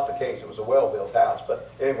 that was not the case. It was a well-built house.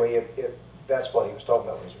 But anyway, that's what he was talking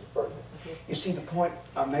about when he was referring to it. You see, the point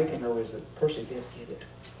I'm making, though, is that Percy did get it.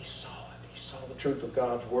 He saw it. He saw the truth of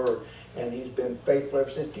God's Word. And he's been faithful ever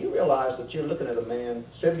since. Do you realize that you're looking at a man,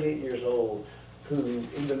 78 years old, who,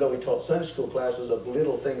 even though he taught Sunday school classes of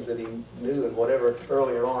little things that he knew and whatever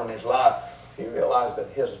earlier on in his life, he realized that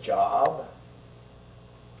his job,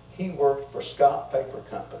 he worked for Scott Paper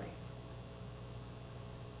Company.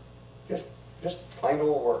 Just plain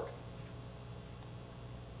old work.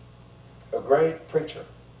 A great preacher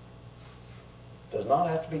does not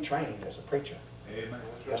have to be trained as a preacher. Amen.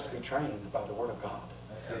 He has to be trained by the Word of God.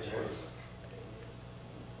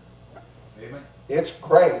 Amen. It's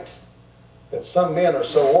great that some men are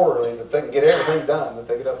so orderly that they can get everything done that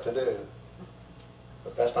they get up to do.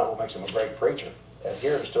 But that's not what makes them a great preacher.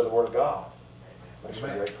 Adherence to the Word of God makes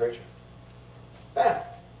them a great preacher. Now,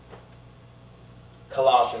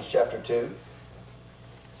 Colossians chapter 2,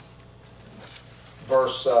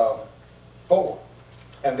 verse 4.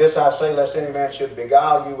 And this I say, lest any man should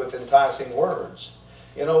beguile you with enticing words.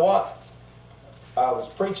 You know what? I was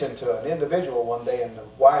preaching to an individual one day in the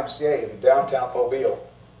YMCA in downtown Mobile.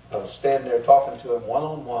 I was standing there talking to him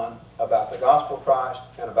one-on-one about the gospel of Christ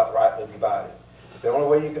and about rightly dividing. The only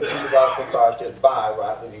way you can see the gospel of Christ is by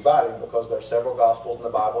rightly dividing, because there are several gospels in the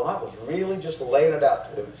Bible. And I was really just laying it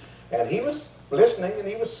out to him. And he was listening and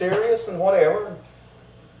he was serious and whatever.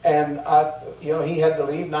 And he had to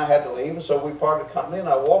leave and I had to leave, and so we parted company, and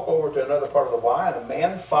I walk over to another part of the Y, and a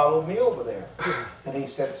man followed me over there. And he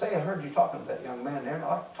said, "Say, I heard you talking to that young man there, and I'd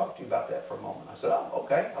like to talk to you about that for a moment." I said, "Oh,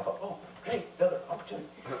 okay." I thought, "Oh, hey, another opportunity."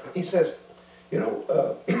 He says,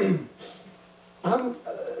 "I'm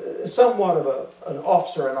somewhat of an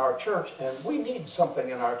officer in our church, and we need something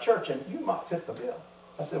in our church, and you might fit the bill."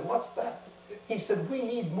 I said, "What's that?" He said, "We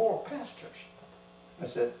need more pastors." I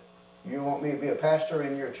said, "You want me to be a pastor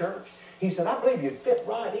in your church?" He said, "I believe you'd fit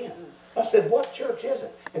right in." I said, "What church is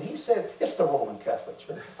it?" And he said, "It's the Roman Catholic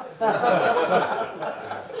Church."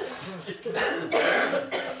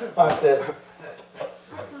 I said,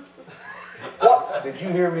 "What did you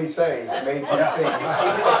hear me say that made you think?"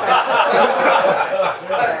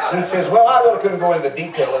 He says, "Well, I really couldn't go into the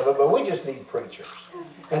detail of it, but we just need preachers."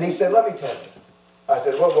 And he said, "Let me tell you." I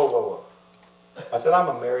said, "Whoa, whoa, whoa, whoa." I said, "I'm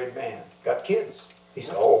a married man, got kids." He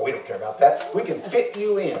said, "Oh, we don't care about that. We can fit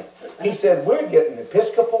you in." He said, "We're getting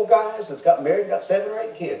Episcopal guys that's got married, got 7 or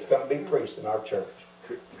 8 kids, going to be priests in our church."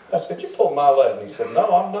 I said, "You pulled my leg." And he said, "No,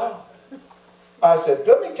 I'm not." I said,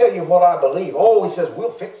 "Let me tell you what I believe." "Oh," he says,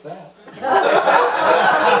 "we'll fix that."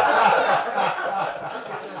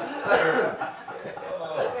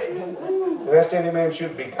 Lest any man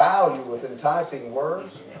should beguile you with enticing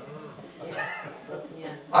words.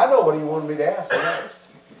 I know what he wanted me to ask next.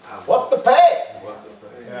 What's the pay?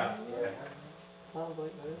 Yeah.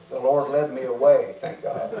 The Lord led me away, thank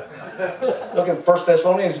God. Look in 1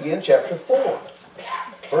 Thessalonians again, chapter 4.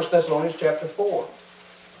 1 Thessalonians chapter 4.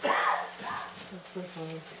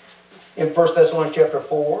 In 1 Thessalonians chapter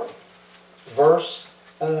 4, verse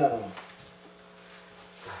 1.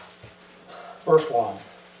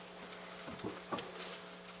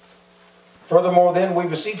 "Furthermore then, we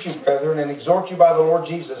beseech you, brethren, and exhort you by the Lord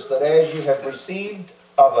Jesus, that as you have received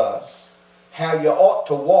of us how you ought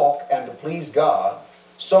to walk and to please God,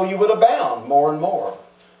 so you would abound more and more.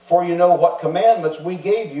 For you know what commandments we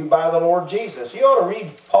gave you by the Lord Jesus." You ought to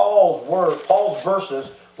read Paul's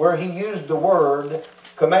verses where he used the word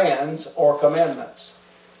commands or commandments.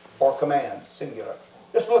 Or command, singular.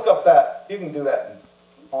 Just look up that. You can do that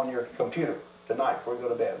on your computer tonight before you go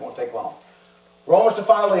to bed. It won't take long. Romans to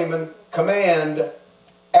Philemon, command,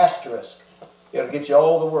 asterisk. It'll get you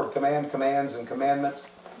all the word. Command, commands, and commandments.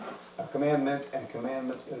 Commandment and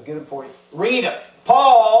commandments. It'll get them for you. Read them.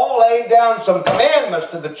 Paul laid down some commandments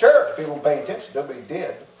to the church. People pay attention to it, but he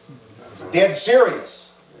did. It's dead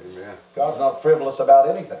serious. Amen. God's not frivolous about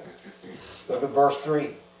anything. Look at verse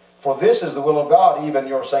 3. "For this is the will of God, even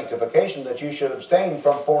your sanctification, that you should abstain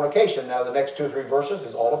from fornication." Now the next 2 or 3 verses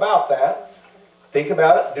is all about that. Think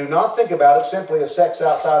about it. Do not think about it simply as sex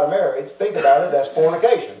outside of marriage. Think about it as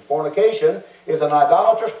fornication. Fornication is an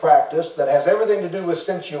idolatrous practice that has everything to do with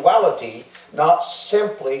sensuality, not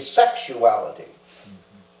simply sexuality.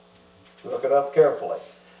 Look it up carefully.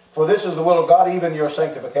 "For this is the will of God, even your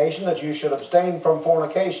sanctification, that you should abstain from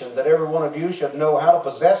fornication, that every one of you should know how to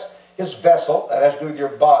possess his vessel," that has to do with your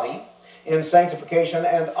body, "in sanctification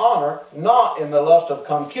and honor, not in the lust of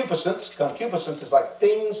concupiscence." Concupiscence is like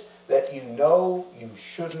things that you know you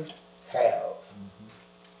shouldn't have.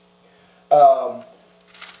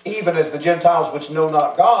 "Even as the Gentiles which know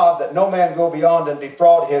not God, that no man go beyond and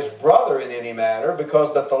defraud his brother in any matter,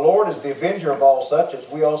 because that the Lord is the avenger of all such, as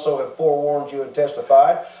we also have forewarned you and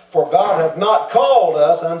testified. For God hath not called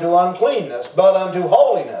us unto uncleanness, but unto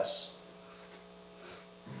holiness."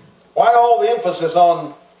 Why all the emphasis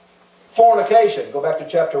on fornication? Go back to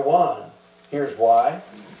chapter 1. Here's why.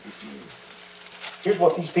 Here's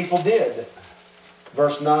what these people did.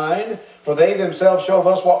 Verse 9, "For they themselves show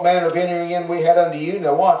us what manner of entering in we had unto you."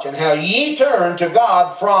 Now watch. "And how ye turned to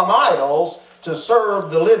God from idols to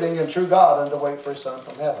serve the living and true God, and to wait for his Son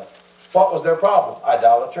from heaven." What was their problem?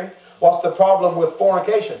 Idolatry. What's the problem with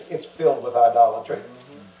fornication? It's filled with idolatry.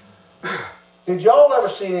 Did y'all ever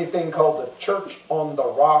see anything called the Church on the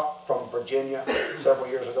Rock from Virginia several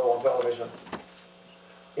years ago on television?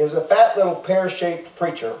 It was a fat little pear-shaped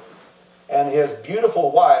preacher and his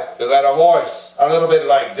beautiful wife, who had a voice a little bit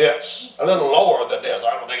like this, a little lower than this.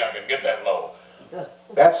 I don't think I can get that low.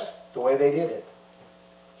 That's the way they did it.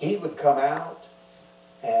 He would come out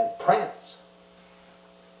and prance.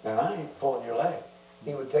 Now, I ain't pulling your leg.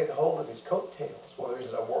 He would take a hold of his coattails, whether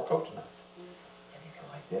he's a war coat tonight, and he'd go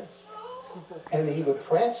like this. And he would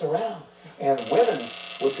prance around, and women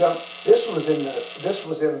would come. This was in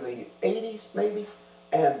the 80s, maybe,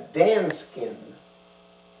 and danskin.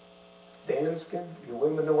 Danskin? You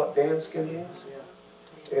women know what danskin is?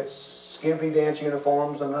 Yeah. It's skimpy dance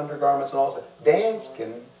uniforms and undergarments and all that.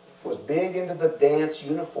 Danskin was big into the dance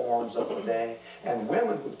uniforms of the day, and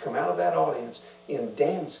women would come out of that audience in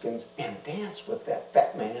danskins and dance with that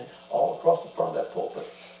fat man all across the front of that pulpit.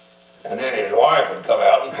 And then his wife would come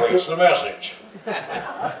out and preach the message.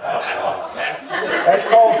 That's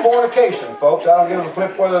called fornication, folks. I don't give a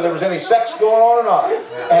flip whether there was any sex going on or not.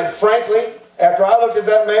 And frankly, after I looked at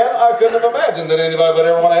that man, I couldn't have imagined that anybody would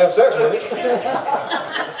ever want to have sex with him.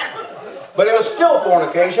 But it was still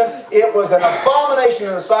fornication. It was an abomination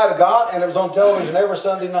in the sight of God, and it was on television every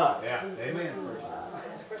Sunday night. Yeah, amen.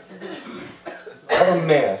 What a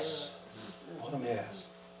mess. What a mess.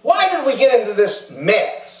 Why did we get into this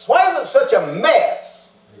mess? Why is it such a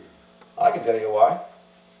mess? I can tell you why.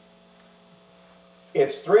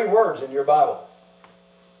 It's 3 words in your Bible.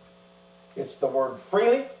 It's the word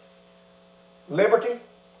freely, liberty,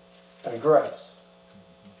 and grace.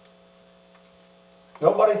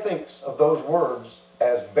 Nobody thinks of those words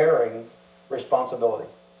as bearing responsibility.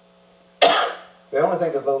 They only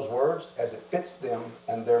think of those words as it fits them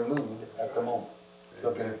and their mood at the moment.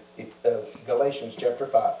 Look at Galatians chapter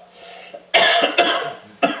 5.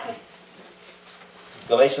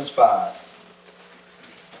 Galatians 5.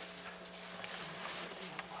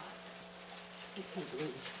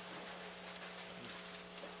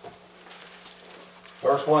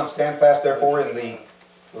 Verse 1, stand fast therefore in the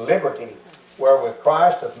liberty wherewith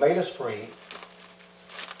Christ hath made us free.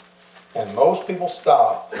 And most people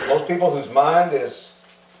stop. Most people whose mind is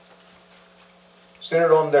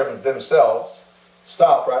centered on themselves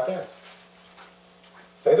stop right there.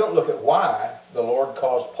 They don't look at why the Lord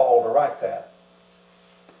caused Paul to write that.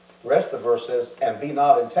 The rest of the verse says, and be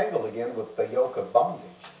not entangled again with the yoke of bondage.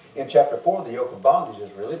 In chapter 4, the yoke of bondage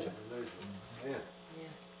is religion.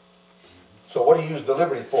 So what do you use the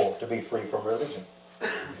liberty for? To be free from religion.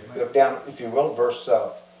 Look down, if you will, verse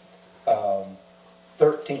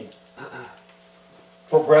 13.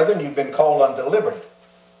 For brethren, you've been called unto liberty.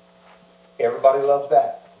 Everybody loves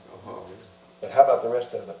that. But how about the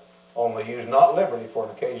rest of it? Only use not liberty for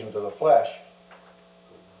an occasion to the flesh,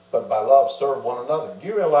 but by love serve one another. Do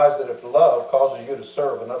you realize that if love causes you to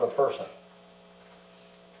serve another person,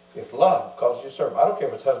 if love causes you to serve, I don't care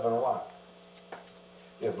if it's husband or wife,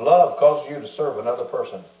 if love causes you to serve another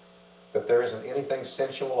person, that there isn't anything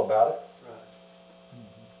sensual about it?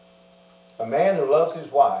 A man who loves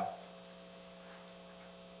his wife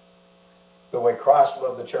the way Christ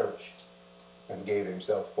loved the church and gave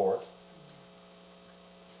himself for it,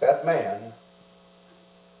 that man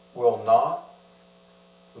will not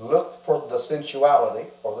look for the sensuality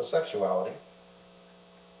or the sexuality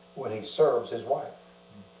when he serves his wife.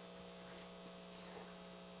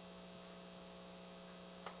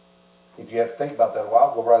 If you have to think about that a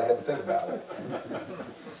while, go right ahead and think about it.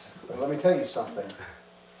 But let me tell you something.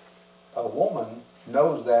 A woman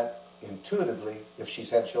knows that intuitively if she's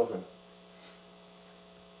had children,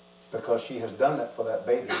 because she has done that for that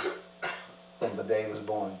baby from the day he was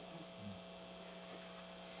born.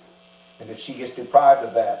 And if she gets deprived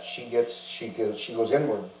of that, she goes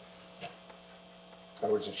inward. In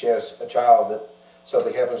other words, if she has a child that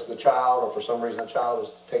something happens to the child, or for some reason the child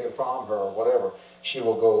is taken from her, or whatever, she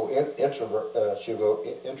will go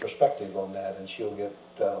introspective on that, and she'll get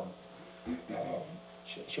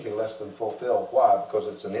she'll be less than fulfilled. Why? Because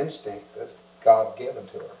it's an instinct that God given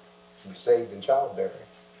to her to be saved in childbearing.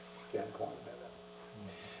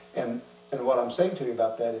 And what I'm saying to you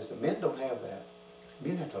about that is that men don't have that.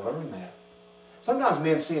 Men have to learn that. Sometimes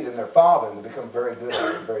men see it in their father and they become very good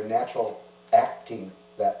at it, very natural acting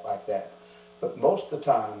like that. But most of the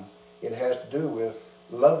time, it has to do with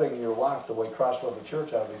loving your wife the way Christ loved the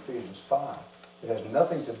church out of Ephesians 5. It has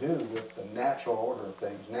nothing to do with the natural order of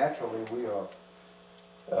things. Naturally, we are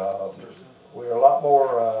a lot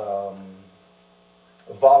more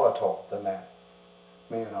volatile than that.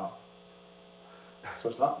 Men are. So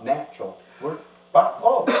it's not natural. Wait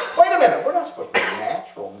a minute. We're not supposed to be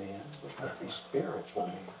natural men. We're supposed to be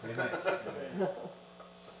spiritual men.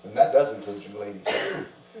 And that does include you ladies.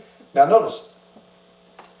 Now notice,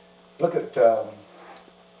 look at,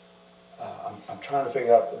 I'm trying to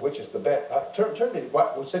figure out which is the best. Turn to,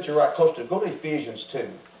 well, since you're right close to it, go to Ephesians 2.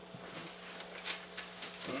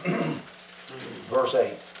 Verse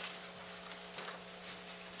 8.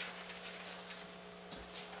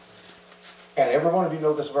 And every one of you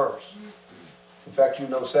know this verse. In fact, you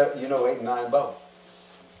know 8 and 9 both.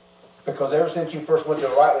 Because ever since you first went to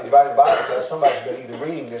the rightly divided Bible class, somebody's been either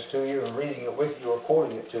reading this to you, or reading it with you, or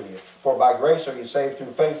quoting it to you. For by grace are you saved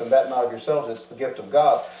through faith, and that not of yourselves, it's the gift of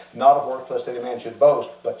God, not of works, lest any man should boast.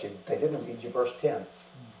 But they didn't read you verse 10.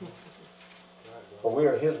 For we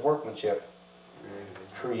are His workmanship,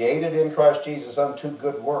 created in Christ Jesus unto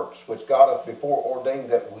good works, which God hath before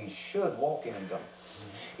ordained that we should walk in them.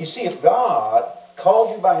 You see, if God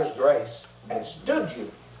called you by His grace and stood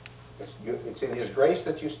you, it's in His grace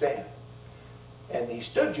that you stand, and He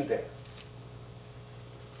stood you there.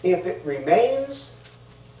 If it remains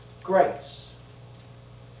grace,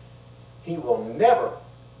 He will never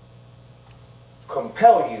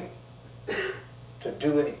compel you to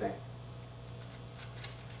do anything.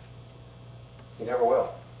 He never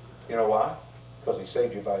will. You know why? Because He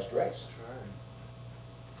saved you by His grace. That's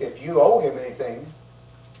right. If you owe Him anything,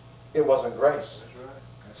 it wasn't grace. That's right.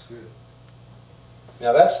 That's good.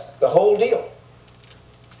 Now that's the whole deal.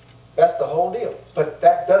 That's the whole deal. But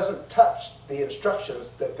that doesn't touch the instructions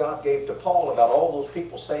that God gave to Paul about all those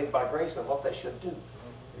people saved by grace and what they should do.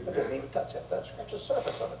 It doesn't even touch that. That scratches the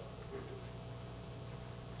surface of it.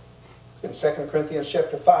 In 2 Corinthians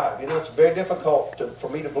chapter 5, you know, it's very difficult for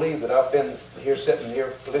me to believe that I've been here sitting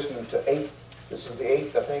here listening to this is the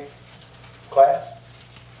 8th, I think, class.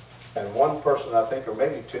 And one person, I think, or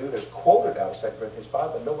maybe two, has quoted out of 2 Corinthians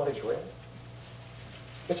 5, but nobody's read it.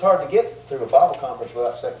 It's hard to get through a Bible conference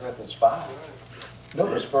without 2 Corinthians 5.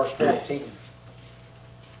 Notice verse 14.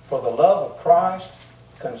 For the love of Christ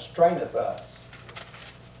constraineth us.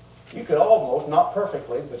 You could almost, not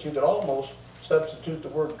perfectly, but you could almost substitute the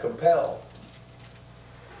word compel.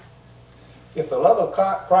 If the love of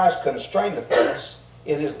Christ constraineth us,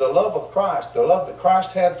 it is the love of Christ, the love that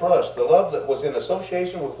Christ had for us, the love that was in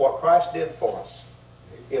association with what Christ did for us.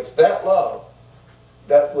 It's that love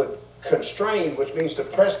that would constrain, which means to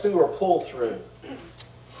press through or pull through.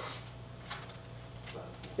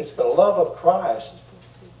 It's the love of Christ,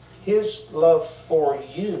 His love for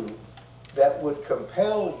you, that would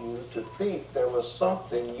compel you to think there was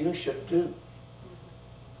something you should do.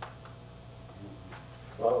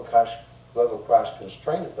 Love of Christ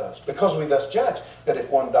constraineth us, because we thus judge that if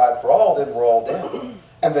one died for all, then we're all dead,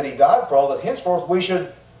 and that He died for all, that henceforth we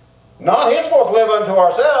should not henceforth live unto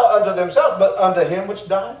ourselves, unto themselves, but unto Him which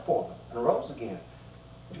died for them and rose again.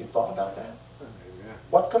 Have you thought about that? Amen.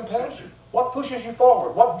 What compels you? What pushes you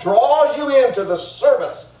forward? What draws you into the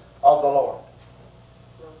service of the Lord?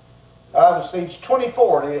 I was age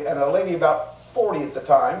 24, and a lady about 40 at the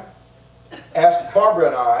time asked Barbara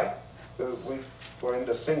and I, who we were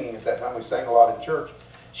into singing at that time, we sang a lot in church.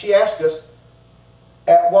 She asked us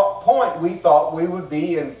at what point we thought we would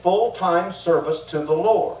be in full-time service to the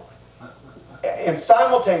Lord. And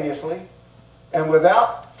simultaneously, and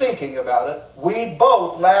without thinking about it, we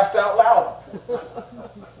both laughed out loud.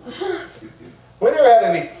 We never had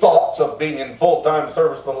any thoughts of being in full-time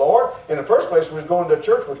service to the Lord. In the first place, we was going to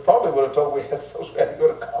church, which probably would have told we had to go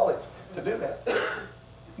to college to do that.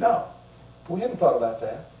 No, we hadn't thought about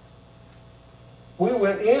that. We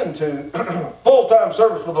went into full-time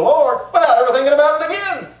service for the Lord without ever thinking about it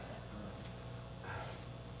again.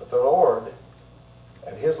 But the Lord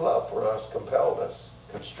and His love for us compelled us,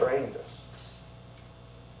 constrained us.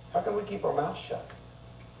 How can we keep our mouths shut?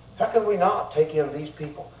 How can we not take in these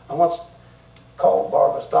people? I once called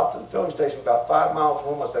Barbara, stopped at the filling station about 5 miles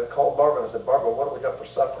from home. I said, called Barbara, and I said, Barbara, what have we got for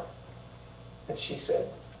supper? And she said,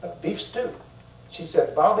 beef stew. She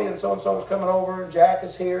said, Bobby and so-and-so is coming over, and Jack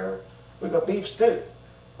is here. We've got beef stew.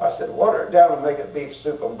 I said, water it down and make it beef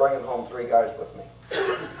soup. I'm bringing home 3 guys with me.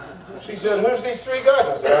 She said, who's these 3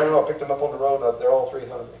 guys? I said, I don't know. I picked them up on the road. They're all 3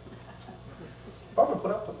 hungry. Barbara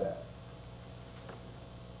put up with that.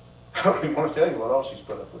 I don't even want to tell you what else she's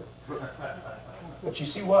put up with. But you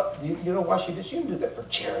see what? You know why she did? She didn't do that for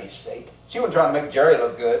Jerry's sake. She wasn't trying to make Jerry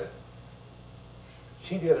look good.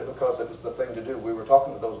 She did it because it was the thing to do. We were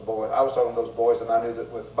talking to those boys. I was talking to those boys, and I knew that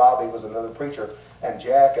with Bobby was another preacher, and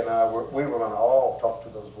Jack and I were going to all talk to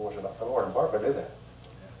those boys about the Lord. And Barbara knew that.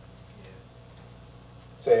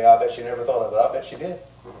 Say, I bet she never thought of it. I bet she did.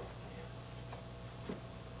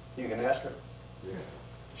 You can ask her. Yeah.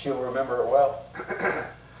 She'll remember it well.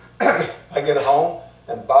 I get home,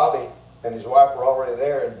 and Bobby and his wife were already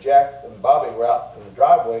there, and Jack and Bobby were out in the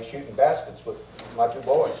driveway shooting baskets with my 2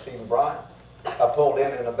 boys, Steve and Brian. I pulled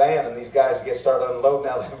in a van, and these guys started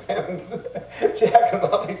unloading out of the van. Jack and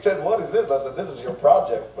Bobby said, what is this? I said, this is your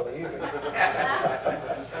project for the evening.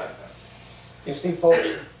 You see,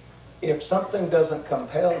 folks, if something doesn't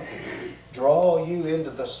compel you, draw you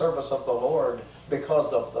into the service of the Lord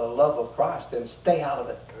because of the love of Christ, then stay out of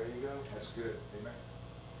it. There you go. That's good. Amen.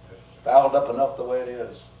 Fouled up enough the way it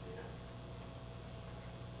is.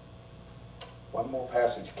 One more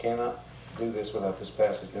passage. Cannot do this without this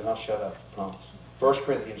passage, and I'll shut up, I promise. 1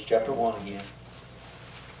 Corinthians chapter 1 again.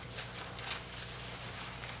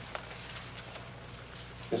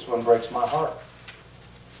 This one breaks my heart.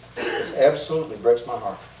 This absolutely breaks my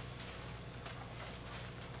heart.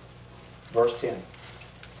 Verse 10.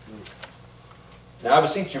 Now I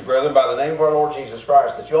beseech you, brethren, by the name of our Lord Jesus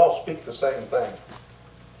Christ, that you all speak the same thing,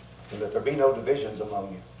 and that there be no divisions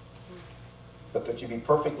among you, but that you be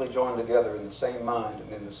perfectly joined together in the same mind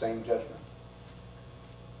and in the same judgment.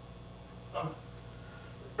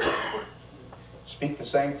 Speak the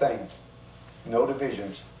same thing, no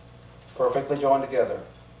divisions, perfectly joined together,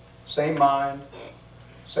 same mind,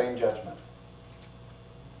 same judgment.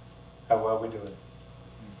 How well we do it.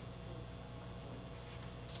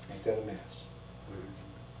 Ain't that a mess?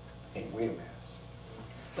 Ain't we a mess?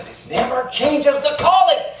 But it never changes the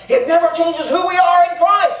calling. It never changes who we are in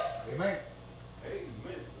Christ. Amen.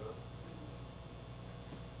 Amen.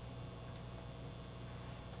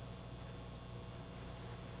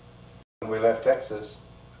 When we left Texas,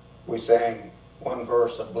 we sang one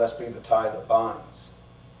verse of "Blessed be the tie that binds."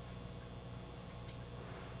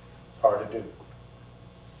 Hard to do.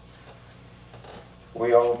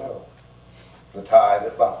 We all know the tie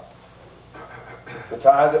that binds. The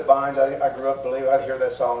tie that binds, I grew up believing I'd hear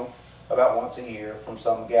that song about once a year from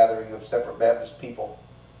some gathering of separate Baptist people,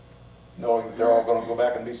 knowing that they're all going to go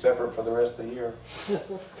back and be separate for the rest of the year.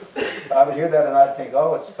 I would hear that and I'd think,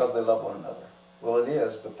 oh, it's because they love one another. Well, it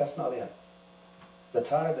is, but that's not it. The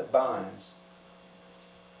tie that binds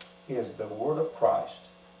is the Word of Christ,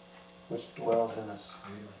 which dwells in us.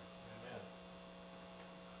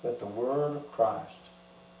 Let the Word of Christ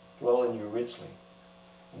dwell in you richly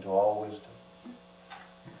into all wisdom.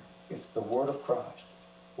 It's the Word of Christ.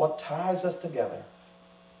 What ties us together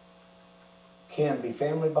can be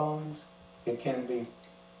family bonds, it can be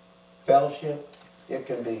fellowship, it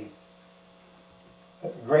can be a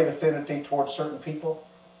great affinity towards certain people.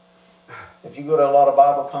 If you go to a lot of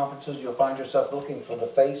Bible conferences, you'll find yourself looking for the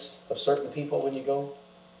face of certain people when you go.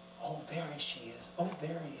 Oh, there she is. Oh,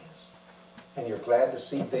 there he is. And you're glad to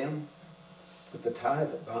see them. But the tie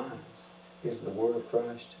that binds is the Word of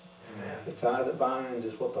Christ. Amen. The tie that binds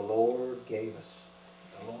is what the Lord gave us.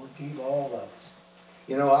 The Lord gave all of us.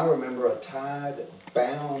 You know, I remember a tie that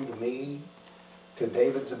bound me to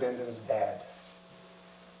David Zabinden's dad.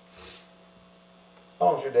 How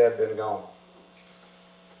long's your dad been gone?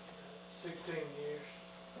 16 years.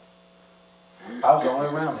 I was only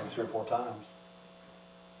around him 3 or 4 times.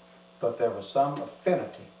 But there was some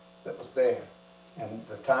affinity that was there. And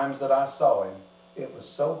the times that I saw him, it was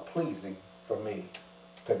so pleasing for me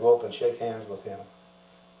to go up and shake hands with him,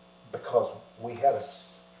 because we had a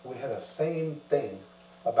same thing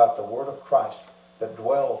about the Word of Christ that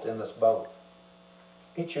dwelt in us both.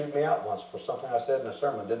 He chewed me out once for something I said in a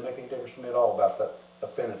sermon. Didn't make any difference to me at all about the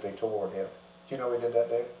affinity toward him. Do you know he did that,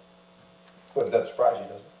 Dave? Well, it doesn't surprise you,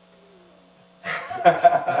 does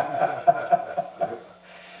it?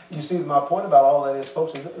 You see, my point about all that is,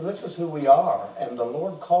 folks, this is who we are. And the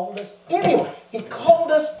Lord called us anyway. He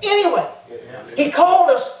called us anyway. He called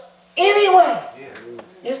us anyway.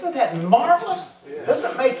 Isn't that marvelous?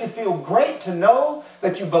 Doesn't it make you feel great to know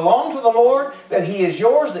that you belong to the Lord, that He is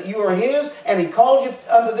yours, that you are His, and He called you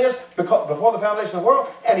unto this before the foundation of the world,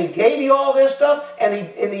 and He gave you all this stuff, and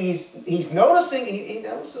He's noticing, He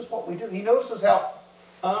notices what we do. He notices how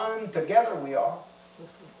untogether we are.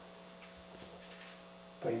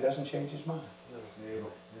 But He doesn't change His mind.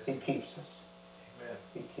 He keeps us.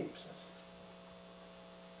 He keeps us.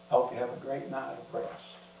 I hope you have a great night of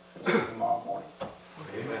rest. See you tomorrow.